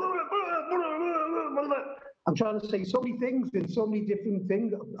bubble. I'm trying to say so many things and so many different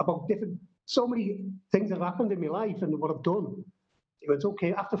things about so many things that have happened in my life and what I've done. It was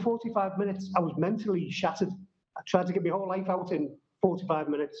okay. After 45 minutes, I was mentally shattered. I tried to get my whole life out in 45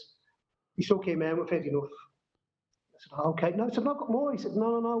 minutes. He said, okay, man, we've heard enough. I said, okay. No, I said, no, I've got more. He said,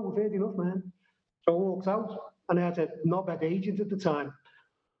 no, we've heard enough, man. So I walked out and I had a knobhead agent at the time.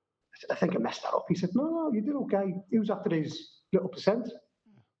 I said, I think I messed that up. He said, no, you did okay. He was after his little percent.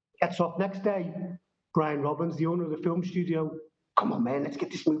 Gets off next day. Brian Robbins, the owner of the film studio, come on, man, let's get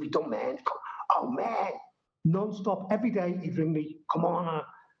this movie done, man. Oh, man. Non-stop, every day, he'd ring me, come on.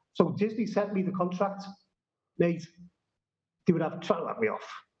 So Disney sent me the contract. Mate, they would have tried to let me off.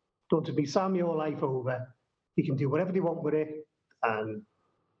 Don't to be sign me all life over. You can do whatever they want with it. And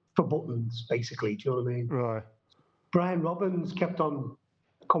for buttons, basically, do you know what I mean? Right. Brian Robbins kept on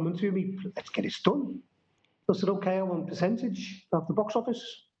coming to me, let's get this done. I said, okay, I want percentage of the box office.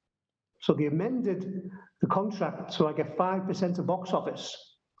 So they amended the contract so I get 5% of box office.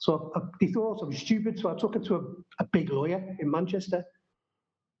 So they thought I was stupid, so I took it to a big lawyer in Manchester.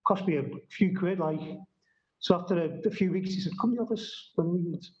 Cost me a few quid, like. So after a few weeks, he said, come to the office.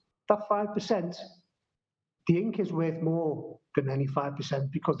 That 5%, the ink is worth more than any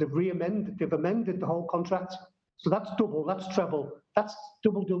 5% because they've amended the whole contract. So that's double, that's treble, that's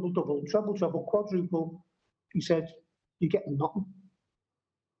double, treble, quadruple. He said, you're getting nothing.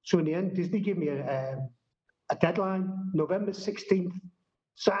 So in the end, Disney gave me a deadline, November 16th.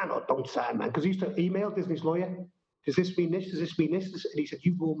 Sign or don't sign, man. Because he used to email Disney's lawyer. Does this mean this? Does this mean this? And he said,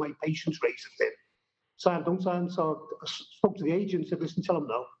 you've all my patience razor thin. Sign, don't sign. So I spoke to the agent, said, listen, tell him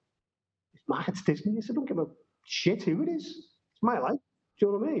no. It's market's Disney. I said, don't give a shit who it is. It's my life. Do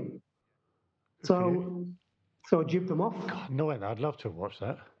you know what I mean? So I jibbed them off. God, no, I'd love to have watched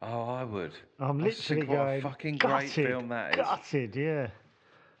that. Oh, I would. I'm literally What a going, fucking gutted, great film that is. Gutted, yeah.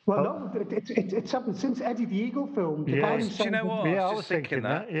 Well, no, it's happened since Eddie the Eagle film. The Yeah. guy who Do you know signed what? Yeah, I I was was just thinking thinking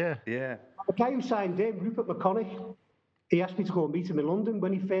that, yeah. Yeah. The guy who signed him, Rupert McConaughey, he asked me to go and meet him in London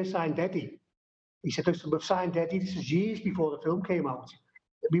when he first signed Eddie. He said, listen, we've signed Eddie. This is years before the film came out.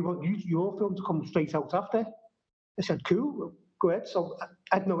 We want your film to come straight out after. I said, cool, go ahead. So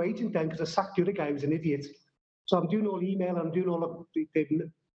I had no agent then because I sacked the other guy who was an idiot. So I'm doing all the email, I'm doing all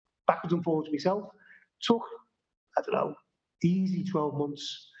the backwards and forwards myself. Took, I don't know, easy 12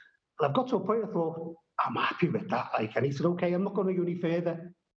 months. And I've got to a point I thought, I'm happy with that. Like, and he said, okay, I'm not going to go any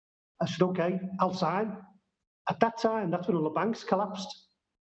further. I said, okay, I'll sign. At that time, that's when all the banks collapsed.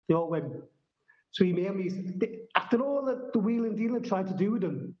 They all went. So he made me, after all the wheeling deal I tried to do with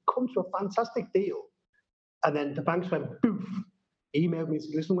them, come to a fantastic deal. And then the banks went boof. He emailed me and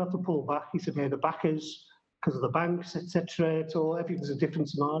said, listen, we have to pull back. He said, the backers, because of the banks, etc. Everything's a different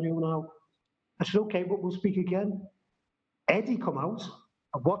scenario now. I said, okay, but we'll speak again. Eddie come out.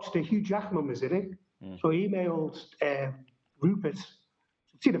 I watched it. Hugh Jackman was in it. So I emailed Rupert.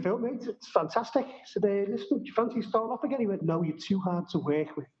 See the film, mate? It's fantastic. I said, listen, do you fancy starting off again? He went, no, you're too hard to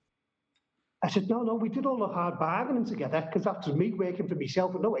work with. I said, no, we did all the hard bargaining together because that was me working for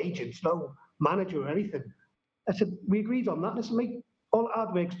myself with no agents, no manager or anything. I said, we agreed on that. I said, mate, all the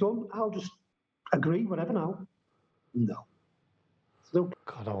hard work's done. I'll just agree, whatever now. No.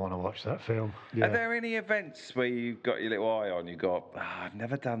 God, I want to watch that film. Yeah. Are there any events where you've got your little eye on? You got, I've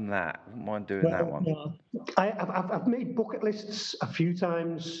never done that. I wouldn't mind doing that one. I've made bucket lists a few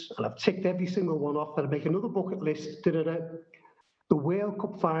times, and I've ticked every single one off. And I make another bucket list. The World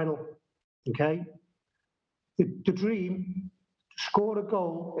Cup final. Okay, the dream: score a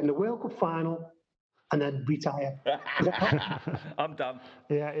goal in the World Cup final and then retire. I'm done.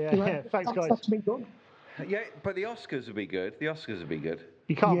 Yeah. Thanks, guys. That's me done. Yeah, but the Oscars would be good. The Oscars would be good.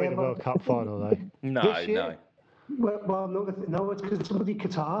 You can't Yeah, beat the but- World Cup final, though. No, This year? no. Well, no, it's because somebody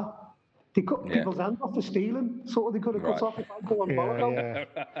Qatar. They cut Yeah. people's hand off for stealing, so they could have cut Right. off if I go on board. Yeah.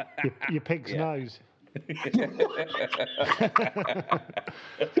 Your pig's nose.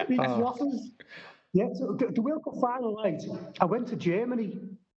 These losses. Yeah, so the World Cup final night, I went to Germany.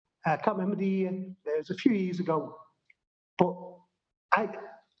 I can't remember the year. It was a few years ago. But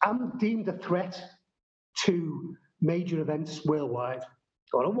I'm deemed a threat to major events worldwide.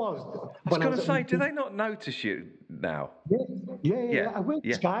 Or I was. I was going to say, do they not notice you now? Yeah. I wear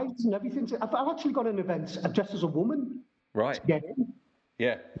Yeah. skies and everything. I've actually got an event dressed as a woman Right. to get in.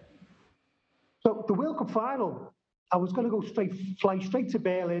 Yeah. So the World Cup final, I was going to fly straight to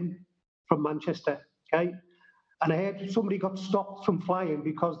Berlin from Manchester, okay? And I heard somebody got stopped from flying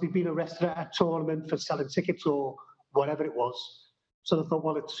because they'd been arrested at a tournament for selling tickets or whatever it was. So I thought,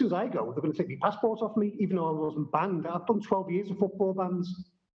 well, as soon as I go, they're going to take my passport off me, even though I wasn't banned. I've done 12 years of football bans.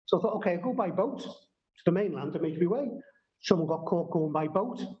 So I thought, okay, I'll go by boat to the mainland and make my way. Someone got caught going by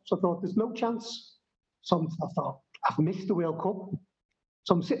boat. So I thought, there's no chance. So I thought, I've missed the World Cup.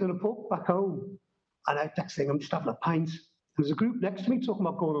 So I'm sitting in a pub back home, and next thing I'm just having a pint. There's a group next to me talking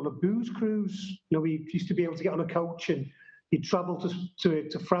about going on a booze cruise. You know, we used to be able to get on a coach and you'd travel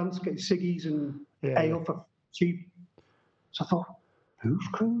to France, get ciggies and ale for cheap. So I thought, booze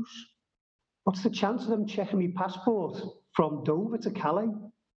cruise? What's the chance of them checking my passport from Dover to Calais?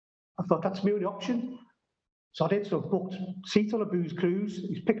 I thought, that's my only option. So I did, so I booked seat on a booze cruise.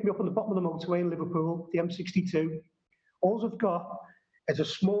 He's picked me up on the bottom of the motorway in Liverpool, the M62. All I've got is a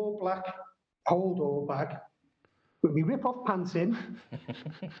small black hold-all bag with me rip-off pants in,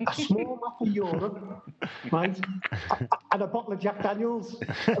 a small map of Europe, right, and a bottle of Jack Daniels.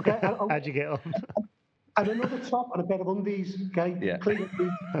 Okay, How'd you get on? And another top and a pair of undies. Okay, Yeah. clean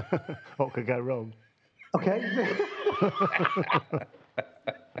undies. What could go wrong? Okay.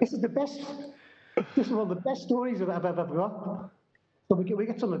 This is the best. This is one of the best stories I've ever got. So we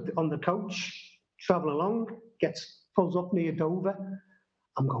get on the coach, travel along, pulls up near Dover.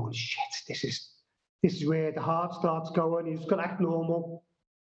 I'm going, shit, this is where the heart starts going. He's got to act normal.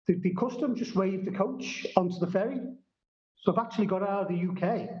 The custom just waved the coach onto the ferry. So I've actually got out of the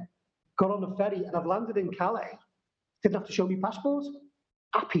UK, got on the ferry, and I've landed in Calais. Didn't have to show me passport.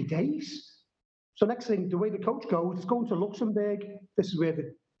 Happy days. So next thing, the way the coach goes, it's going to Luxembourg. This is where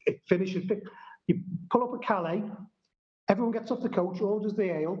it finishes. You pull up at Calais, everyone gets off the coach, orders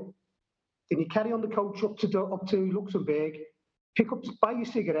the ale, then you carry on the coach up to Luxembourg, buy your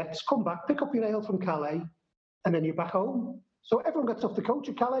cigarettes, come back, pick up your ale from Calais, and then you're back home. So everyone gets off the coach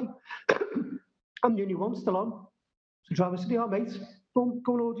at Calais. I'm the only one still on. So the driver said, yeah, mate, go and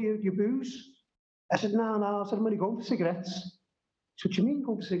order your booze. I said, no. I said, I'm only going for cigarettes. So what do you mean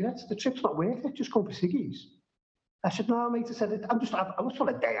going for cigarettes? The trip's not worth it, just going for ciggies. I said, no, mate. I said, I just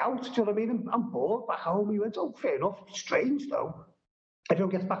want a day out. Do you know what I mean? I'm bored back home. He went, oh, fair enough. Strange, though.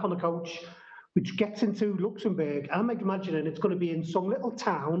 Everyone gets back on the coach, which gets into Luxembourg. I'm imagining it's going to be in some little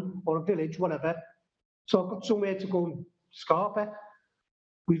town or a village, whatever. So I've got somewhere to go and scarper.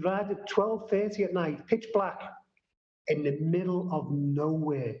 We ride at 12:30 at night, pitch black, in the middle of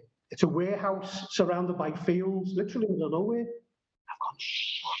nowhere. It's a warehouse surrounded by fields, literally in the middle of nowhere. I've gone,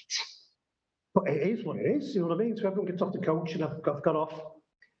 shit. But it is what it is, you know what I mean? So everyone gets off the coach and I've got off.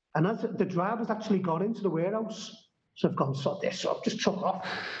 And as the driver's actually gone into the warehouse, so I've gone, sod this, so I've just took off.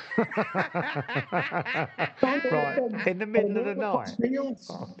 Right, in the middle of the night. Fields.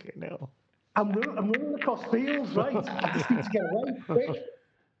 Fucking hell. I'm running across fields, right? I just need to get away quick.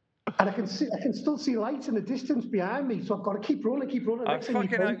 And I can still see lights in the distance behind me, so I've got to keep running. I Next thing you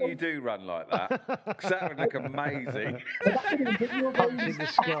fucking know, hope you do run like that, because that would look amazing. Punch in the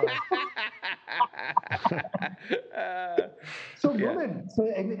sky. So I'm running,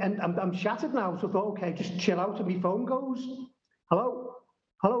 and I'm shattered now. So I thought, okay, just chill out. And my phone goes, hello,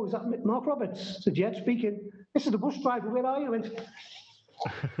 is that Mark Roberts? I said, yeah, speaking. This is the bus driver. Where are you? I went,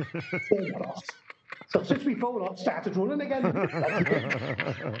 so since my phone off, started running again.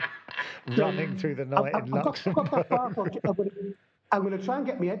 Running through the night in Luxembourg. Got that far, I'm going to try and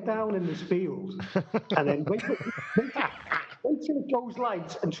get my head down in this field, and then wait till it goes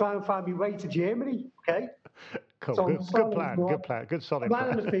light, and try and find my way to Germany. Okay. Cool. So Good plan. Good solid I'm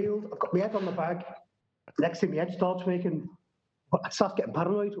plan. in the field. I've got my head on the bag. Next thing, my head starts making. I start getting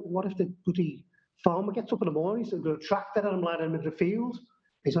paranoid. What if the bloody farmer gets up in the morning? He's got a tractor, and I'm lying in the middle of the field.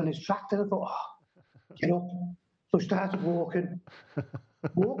 He's on his tractor. I thought, get up. So I started walking.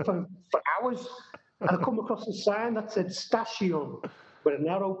 Walked for hours, and I come across a sign that said Station with an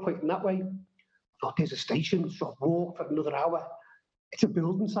arrow pointing that way. I thought, there's a station, so I've walked for another hour. It's a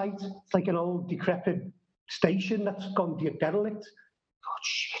building site. It's like an old decrepit station that's gone derelict. Oh,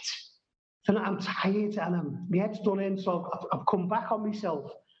 shit. So I'm tired and my head's done in, so I've come back on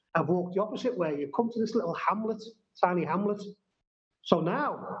myself. I've walked the opposite way. I've come to this little hamlet, tiny hamlet. So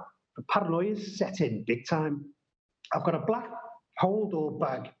now the paranoia's set in big time. I've got a black hold-all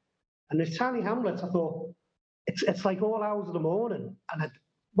bag, and this tiny hamlet, I thought, it's like all hours of the morning, and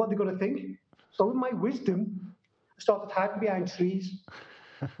what are they going to think? So with my wisdom, I started hiding behind trees,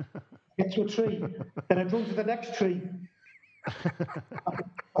 get to a tree, then I'd run to the next tree.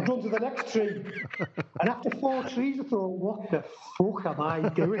 I'd run to the next tree, and after 4 trees, I thought, what the fuck am I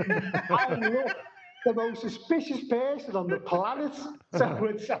doing? I look the most suspicious person on the planet. So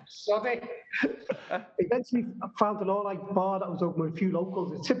I'm sorry. Eventually, I found an all-night bar that was open with a few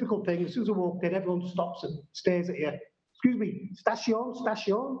locals. A typical thing. As soon as I walked in, everyone stops and stares at you. Excuse me, station.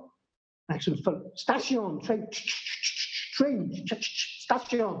 Excellent fella. Station, train,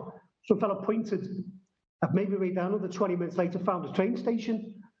 station. Some fella pointed. I've made my way down another 20 minutes later, found a train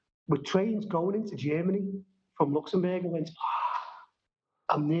station with trains going into Germany from Luxembourg. I went,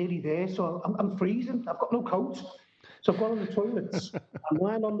 I'm nearly there, so I'm freezing. I've got no coat. So I've gone on the toilets. I'm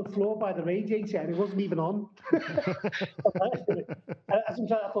lying on the floor by the radiator, and it wasn't even on. As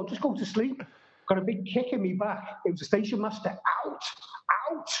I thought, just go to sleep. Got a big kick in me back. It was the station master. Out.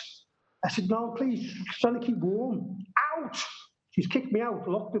 I said, no, please, trying to keep warm. Out. She's kicked me out,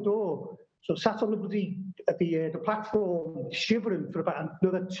 locked the door. So I sat on the platform, shivering for about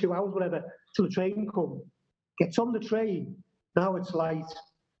another 2 hours, whatever, till the train come. Gets on the train. Now it's light,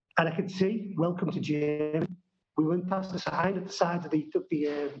 and I could see "Welcome to Germany." We went past the sign at the side of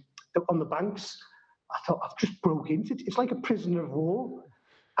on the banks. I thought, I've just broke into it. It's like a prisoner of war.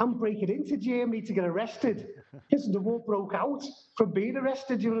 I'm breaking into Germany to get arrested. Prisoner of war broke out from being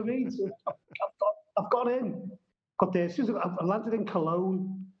arrested. You know what I mean? So I've got in. Got there. As soon as I landed in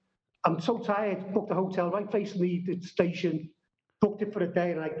Cologne, I'm so tired. Booked a hotel right facing the station. Booked it for a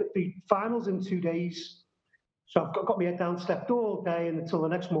day, and the finals in 2 days. So I've got my head down, slept all day until the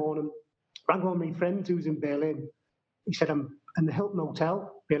next morning. Rang one of my friends who's in Berlin. He said, I'm in the Hilton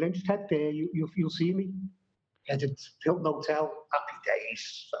Hotel. Berlin, just head there, you'll see me. Headed to Hilton Hotel, happy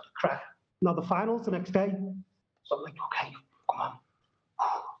days, sort of crack. Now the finals the next day. So I'm like, okay, come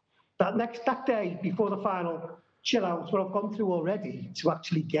on. That day before the final, chill out, what I've gone through already to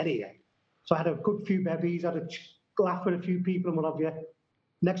actually get here. So I had a good few bevies, had a laugh with a few people and what have you.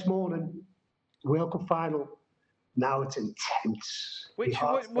 Next morning, World Cup final. Now it's intense. What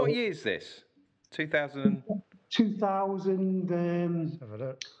year is this? 2000? 2000.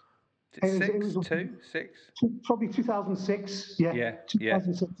 Six? Probably 2006. Yeah.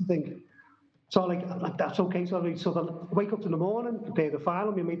 2006, I think. So like that's okay. So then I wake up in the morning, the day of the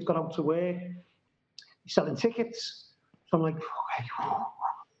final. My mate's got out to work. He's selling tickets. So I'm like, okay,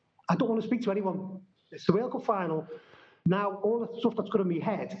 I don't want to speak to anyone. It's the World Cup final. Now all the stuff that's got in my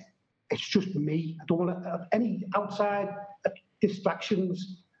head. It's just me. I don't want to have any outside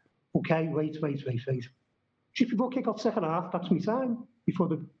distractions. Okay, wait. Just before kick-off second half, that's my time. Before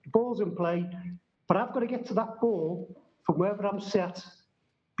the ball's in play. But I've got to get to that ball from wherever I'm set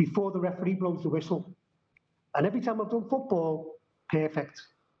before the referee blows the whistle. And every time I've done football, perfect.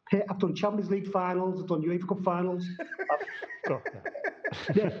 I've done Champions League finals, I've done UEFA Cup finals.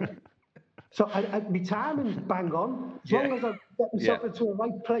 Yeah. So my timing's bang on. As long as I get myself into the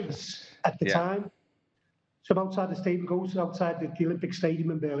right place at the time. So I'm outside the stadium, goes outside the Olympic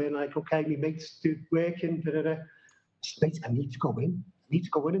Stadium in Berlin, like, okay, my mate's working, Mate, I need to go in. I need to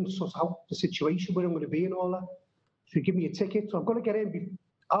go in and sort out the situation where I'm going to be and all that. So give me a ticket. So I'm going to get in,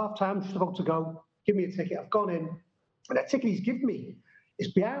 half time, just about to go. Give me a ticket. I've gone in. And that ticket he's given me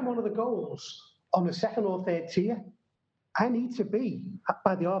is behind one of the goals on the second or third tier. I need to be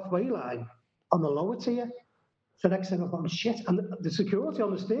by the halfway line on the lower tier. So next thing I've gone, shit. And the security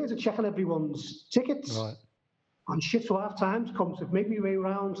on the stairs are checking everyone's tickets. Right. And shit, so half time comes. I've made my way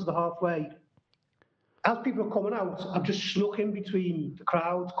around to the halfway. As people are coming out, I'm just snuck in between the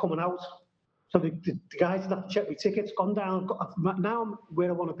crowd coming out. So the guys that have to check my tickets, gone down. Now I'm where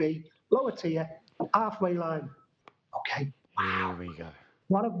I want to be. Lower tier, halfway line. Okay. Here we go.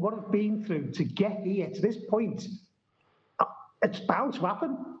 What I've been through to get here to this point, it's bound to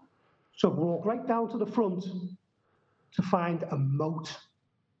happen. So I walk right down to the front to find a moat.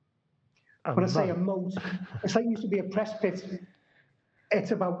 When I say a moat, it's like it used to be a press pit.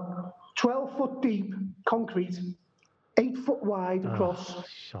 It's about 12 foot deep, concrete, 8 foot wide across,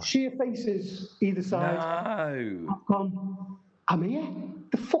 sheer faces either side. No. I've gone, I'm here.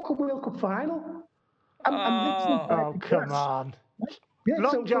 The fucking World Cup final. I'm literally come on. Yeah,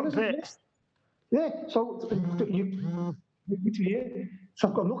 Long jump it. Yeah, so so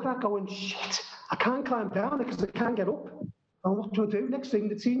I've got looking at going, shit, I can't climb down it because I can't get up. And what do I do? Next thing,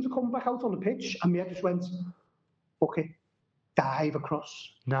 the teams are coming back out on the pitch, and my head just went, okay, dive across.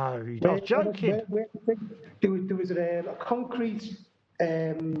 No, I was joking. There was a concrete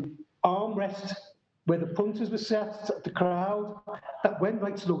armrest where the punters were set, the crowd, that went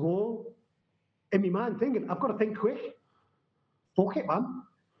right to the wall. In my mind, thinking, I've got to think quick. Fuck it, man.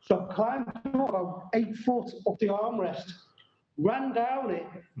 So I climbed about 8 foot up the armrest, ran down it,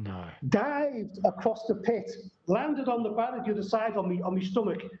 dived across the pit, landed on the bar at the other side on my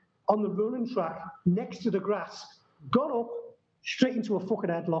stomach, on the running track, next to the grass, got up, straight into a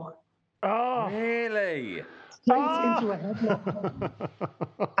fucking headlock. Oh, Really? Straight into a headlock.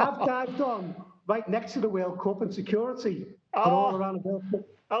 I've dived on right next to the World Cup and security. And all around the World Cup.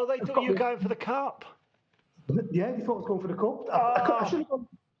 Oh, they thought you were going for the cup. Yeah, they thought I was going for the cup. I should have gone.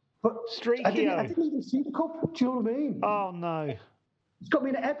 But Streaky. I didn't even see the cup. Do you know what I mean? Oh, no. It's got me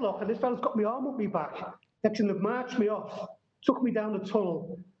in a headlock, and this fella's got my arm up my back. Next thing, they've marched me off, took me down the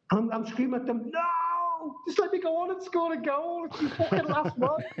tunnel, and I'm screaming at them, no! Just let me go on and score a goal. It's your fucking last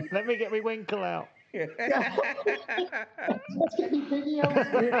one. Let me get my winkle out. Yeah. Let's get me video.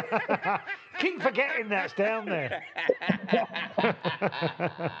 Keep forgetting that's down there.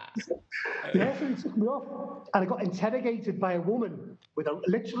 Yeah, so he took me off, and I got interrogated by a woman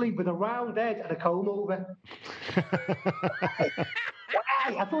literally with a round head and a comb over. Why?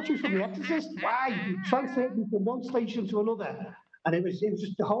 I thought she was from The Exorcist. Why? You transferred me from one station to another, and it was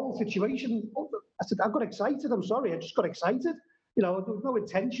just the whole situation. I said, I got excited. I'm sorry, I just got excited. You know, there was no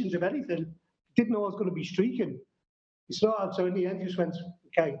intentions of anything. Didn't know I was going to be streaking. So in the end, he just went,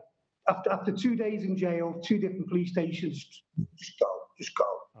 okay. After 2 days in jail, 2 different police stations, just go.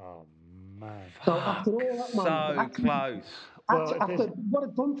 Oh, man. So after all that, man, So close. After what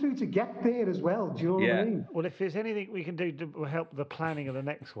I've gone through to get there as well, do you know what I mean? Well, if there's anything we can do to help the planning of the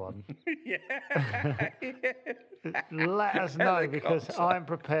next one, let us know, because I'm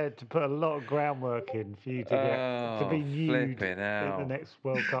prepared to put a lot of groundwork in for you to get to be nude in the next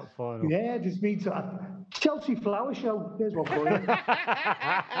World Cup final. Yeah, just means Chelsea Flower Show. There's one for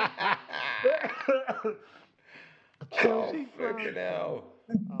you. Chelsea flipping out.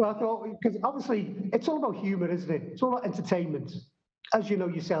 But I thought, because obviously it's all about humour, isn't it? It's all about entertainment, as you know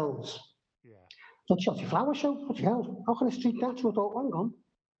yourselves. Yeah. The Chelsea Flower Show, what the hell? How can I streak that? So I thought, hang on,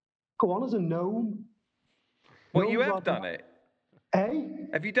 go on as a gnome. Well, you have done it. Eh?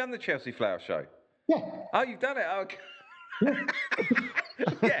 Have you done the Chelsea Flower Show? Yeah. Oh, you've done it? Oh,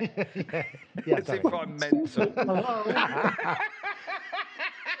 okay. Yeah, as if I'm mental.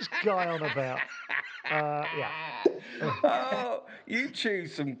 This guy on about. Oh, you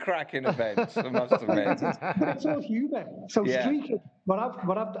choose some cracking events, I must admit. It's all humour. So streaking,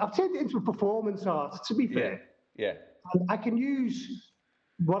 I've turned it into a performance art, to be fair. Yeah. And I can use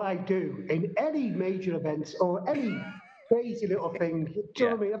what I do in any major event or any crazy little thing. Do you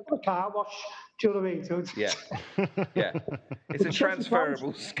know what I mean? I've got a car wash. Do you know what I mean? So it's, yeah. It's a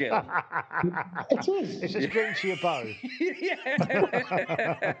transferable skill. It is. It's a string to your bow.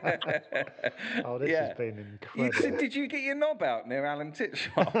 Oh, this has been incredible. Did you get your knob out near Alan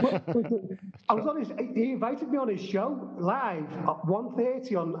Titchmarsh? I was on he invited me on his show live at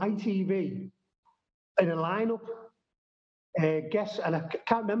 1:30 on ITV in a lineup. Guest, and I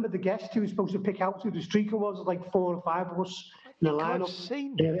can't remember the guest who was supposed to pick out who the streaker was. Like 4 or 5 of us in a lineup. I've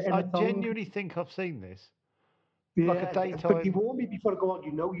seen this. I genuinely think I've seen this. Yeah, like a daytime. But you warned me before I go on.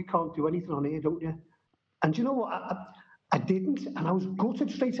 You know you can't do anything on here, don't you? And you know what? I didn't, and I was gutted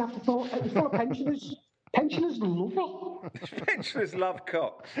straight after. Thought it was full of pensioners. Pensioners love it. Pensioners love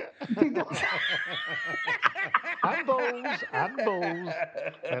cocks. And balls.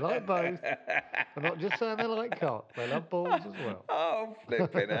 They like both. They're not just saying they like cock. They love balls as well. Oh,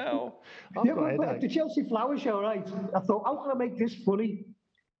 flipping hell. But the Chelsea Flower Show, right? I thought, how can I make this funny?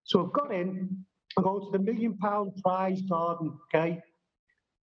 So I've got in. I'm going to the £1 million prize garden, okay?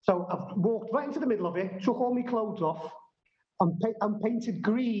 So I've walked right into the middle of it, took all my clothes off. I'm painted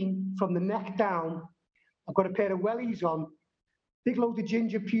green from the neck down. I've got a pair of wellies on, big load of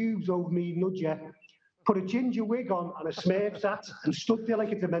ginger pubes over me, nudger, put a ginger wig on and a Smurfs hat and stood there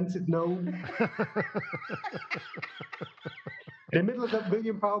like a demented gnome. In the middle of that £1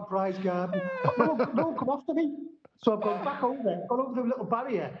 million prize garden. No one come after me. So I've gone back over, gone over the little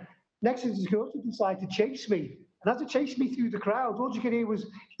barrier. Next thing, the security decided to chase me. And as it chased me through the crowd, all you could hear was,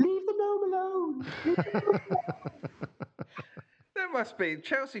 leave the gnome alone. There must be,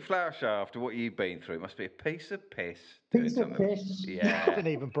 Chelsea Flower Show, after what you've been through, must be a piece of piss. Piece of piss. Yeah. Didn't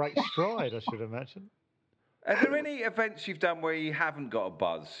even break stride, I should imagine. Are there any events you've done where you haven't got a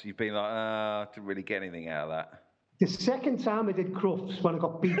buzz? You've been like, didn't really get anything out of that. The second time I did Crufts when I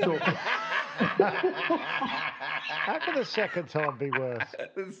got beat up. How can the second time be worse?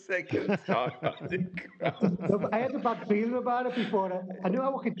 The second time I did Crufts. I had a bad feeling about it before. I knew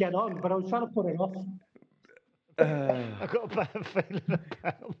how I could get on, but I was trying to put it off. I've got a bad feeling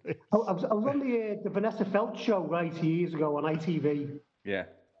about this. I was on the Vanessa Feltz show right years ago on ITV, Yeah.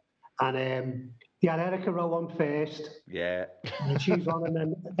 and they had Erica Rowe on first, Yeah. and she was on, and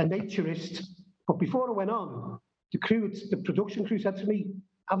then a naturist. But before I went on, the production crew said to me,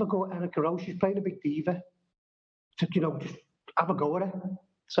 "Have a go at Erica Rowe. She's playing a big diva. Just have a go at her."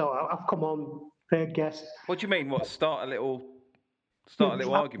 So I've come on, third guest. What do you mean? What? Start a little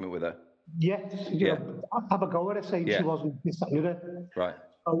argument with her? Yes, have a go at her, saying Yeah. she wasn't this, that, and the other. Right.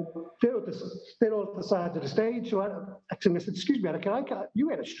 So they're on the side of the stage. So I said, "Excuse me, Erica, you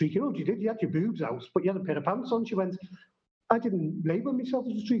had a streaker, oh, you did. You had your boobs out, but you had a pair of pants on." She went, "I didn't label myself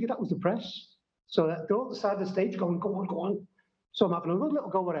as a streaker. That was the press." So they're on the side of the stage going, "Go on, go on." So I'm having another little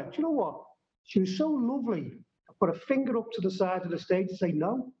go at her. Do you know what? She was so lovely. I put a finger up to the side of the stage to say,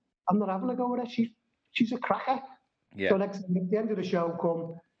 "No, I'm not having a go at her. She's a cracker." Yeah. So at the end of the show,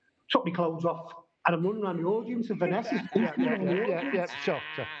 took my clothes off, and I'm running around the audience, and Vanessa's Yeah, sure.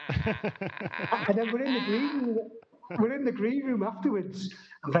 And then we're in the green room afterwards,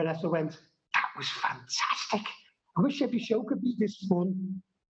 and Vanessa went, "That was fantastic. I wish every show could be this fun."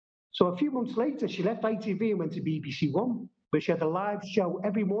 So a few months later, she left ITV and went to BBC One, where she had a live show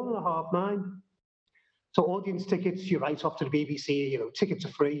every morning at 9:30. So audience tickets, you write off to the BBC, tickets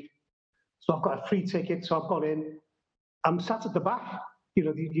are free. So I've got a free ticket, so I've got in. I'm sat at the back.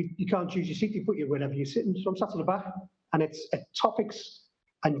 You can't choose your seat, you put you wherever you're sitting. So I'm sat at the back, and it's topics,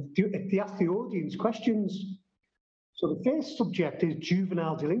 and they ask the audience questions. So the first subject is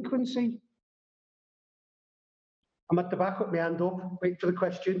juvenile delinquency. I'm at the back with my hand up, waiting for the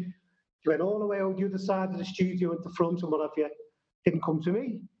question. She went all the way over the other side of the studio at the front and what have you. Didn't come to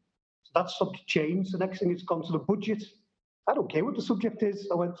me. So that subject changed. The next thing it's gone to the budget. I don't care what the subject is.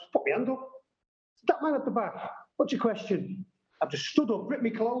 I went, put my hand up. That man at the back, what's your question? I've just stood up, ripped my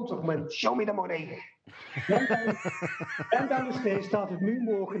clothes off and went, "Show me the money." Ran down the stairs, started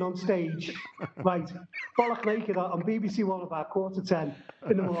moonwalking on stage, right, bollock naked on BBC One about 10:15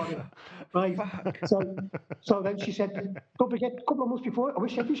 in the morning, right. So then she said, "Don't forget, a couple of months before, I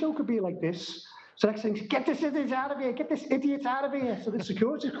wish every show could be like this." So next thing, "Get this idiot out of here, get this idiot out of here." So the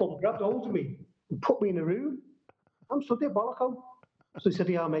security come, grabbed hold of me and put me in a room. I'm stood there, bollock. So he said,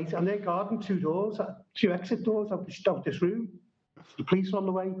 "Yeah, mate," and they're guarding two exit doors out this room. "The police are on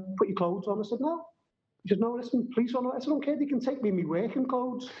the way, put your clothes on." I said, "No." He said, "No, listen, police are on the way." I said, "Okay, they can take me in my working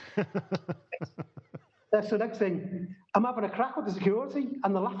clothes." So next thing, I'm having a crack with the security,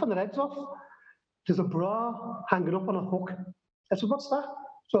 and they're laughing their heads off. There's a bra hanging up on a hook. I said, "What's that?"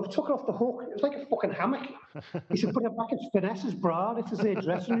 So I've took it off the hook. It was like a fucking hammock. He said, "Put it back. It's Vanessa's bra. This is their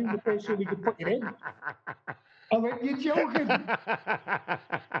dressing room. The place where we could put it in." I went, "You're joking."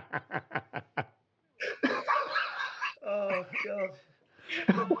 Oh, God.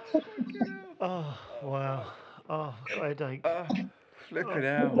 Oh, wow. Oh, headache. Flipping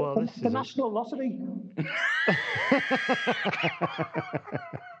out. Well, this The is National Lottery.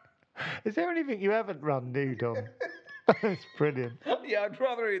 Is there anything you haven't run nude on? It's brilliant. Yeah, I'd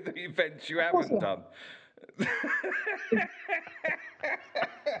rather hear the events you haven't done.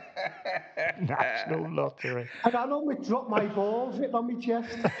 National Lottery. And I normally drop my balls hit on my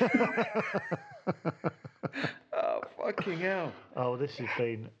chest. Oh, fucking hell. Oh, this has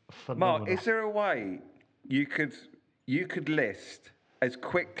been phenomenal. Mark, is there a way you could list as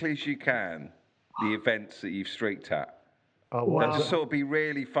quickly as you can the events that you've streaked at? Oh, Wow. That'd just sort of be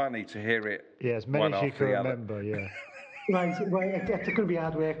really funny to hear it. yeah, as many one as you after can the other. remember, yeah. Right, well, it's going to be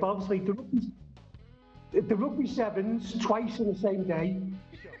hard work, but obviously the rugby sevens twice in the same day.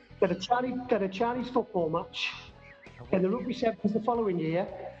 Then a Chinese football match. Then the rugby sevens the following year.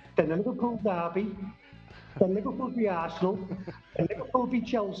 Then the Liverpool derby. Then Liverpool beat Arsenal. Then Liverpool beat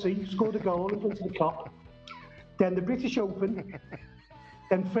Chelsea, scored a goal and went to the top. Then the British Open.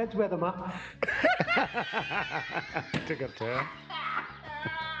 Then Fred's weather map. Took a turn.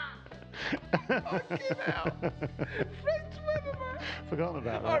 Fucking hell. Fred's weather, man. Forgotten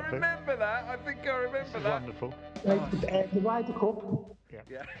about that. I bit. remember that. I think I remember that. Wonderful. Right, the Ryder Cup.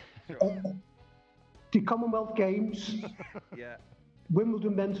 Yeah. Sure. The Commonwealth Games. Yeah.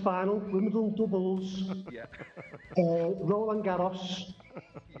 Wimbledon men's final. Wimbledon doubles. Yeah. Roland Garros.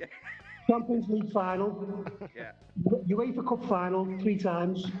 Yeah. Champions League final. Yeah. UEFA Cup final 3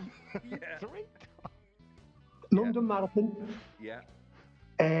 times. Yeah. Three. London Marathon. Yeah.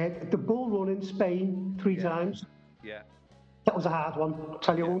 The Bull Run in Spain 3 times. Yeah. That was a hard one. I'll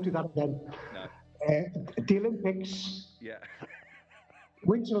tell you, I won't do that again. No. The Olympics, Yeah.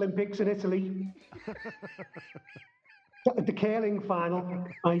 Winter Olympics in Italy. The curling final,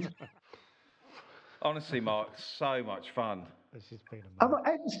 right? Honestly, Mark, so much fun. This has been I amazing.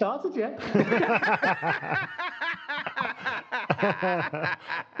 haven't started yet.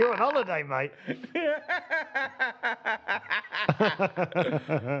 You're on holiday, mate.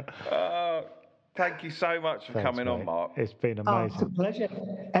 Thank you so much for Thanks, coming on, mate. Mark. It's been Oh, it's a amazing. pleasure.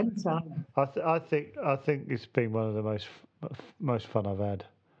 Anytime. I think it's been one of the most fun I've had.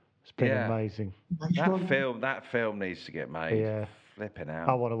 It's been Yeah. amazing. Nice one. That film needs to get made. Yeah. Flipping I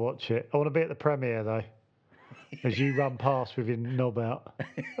out. want to watch it. I want to be at the premiere though. As you run past with your knob out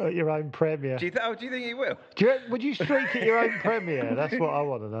at your own premiere. Do you think he will? Would you streak at your own premiere? That's what I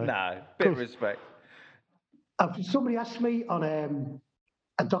want to know. No, bit of respect. Somebody asked me on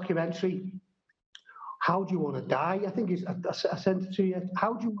a documentary, how do you want to die? I think I sent it to you.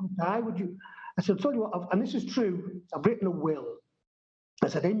 How do you want to die? I said, I'll tell you what, and this is true, I've written a will. I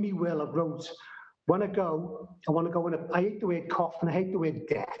said, in me will, I wrote, when I go, I want to go I hate the word coffin, I hate the word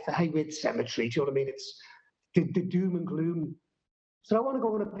death, I hate the word cemetery, do you know what I mean? It's the doom and gloom. So I want to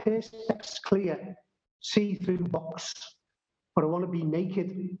go in a perspex clear, see-through box, but I want to be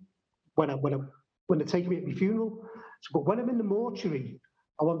naked when they take me at my funeral. So, but when I'm in the mortuary,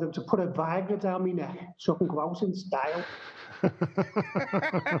 I want them to put a Viagra down my neck so I can go out in style.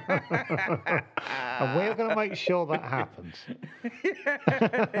 And we're going to make sure that happens.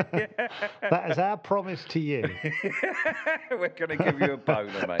 That is our promise to you. We're going to give you a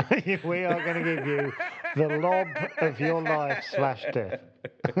boner, mate. We are going to give you the lob of your life / death.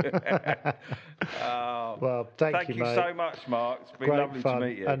 Well, thank you, mate. so much, Mark. It's been Great lovely fun. to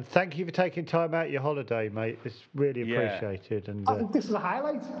meet you. And thank you for taking time out of your holiday, mate. It's really Yeah. appreciated. And I think this is a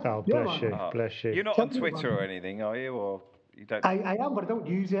highlight. oh, Yeah, bless man. you, bless you. You're not on Twitter or anything, are you? Or you don't? I am, but I don't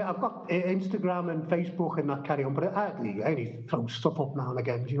use it. I've got Instagram and Facebook and that carry on, but I only throw stuff up now and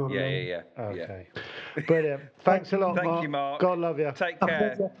again. Do you know what I mean? Yeah. Okay. Brilliant. Thanks a lot, Thank Mark. you, Mark. God love you. Take A care.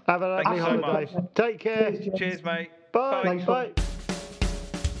 pleasure. Have a lovely Thank you so holiday. much. Take care. Cheers, James. Cheers, mate. Bye. Nice one. Bye.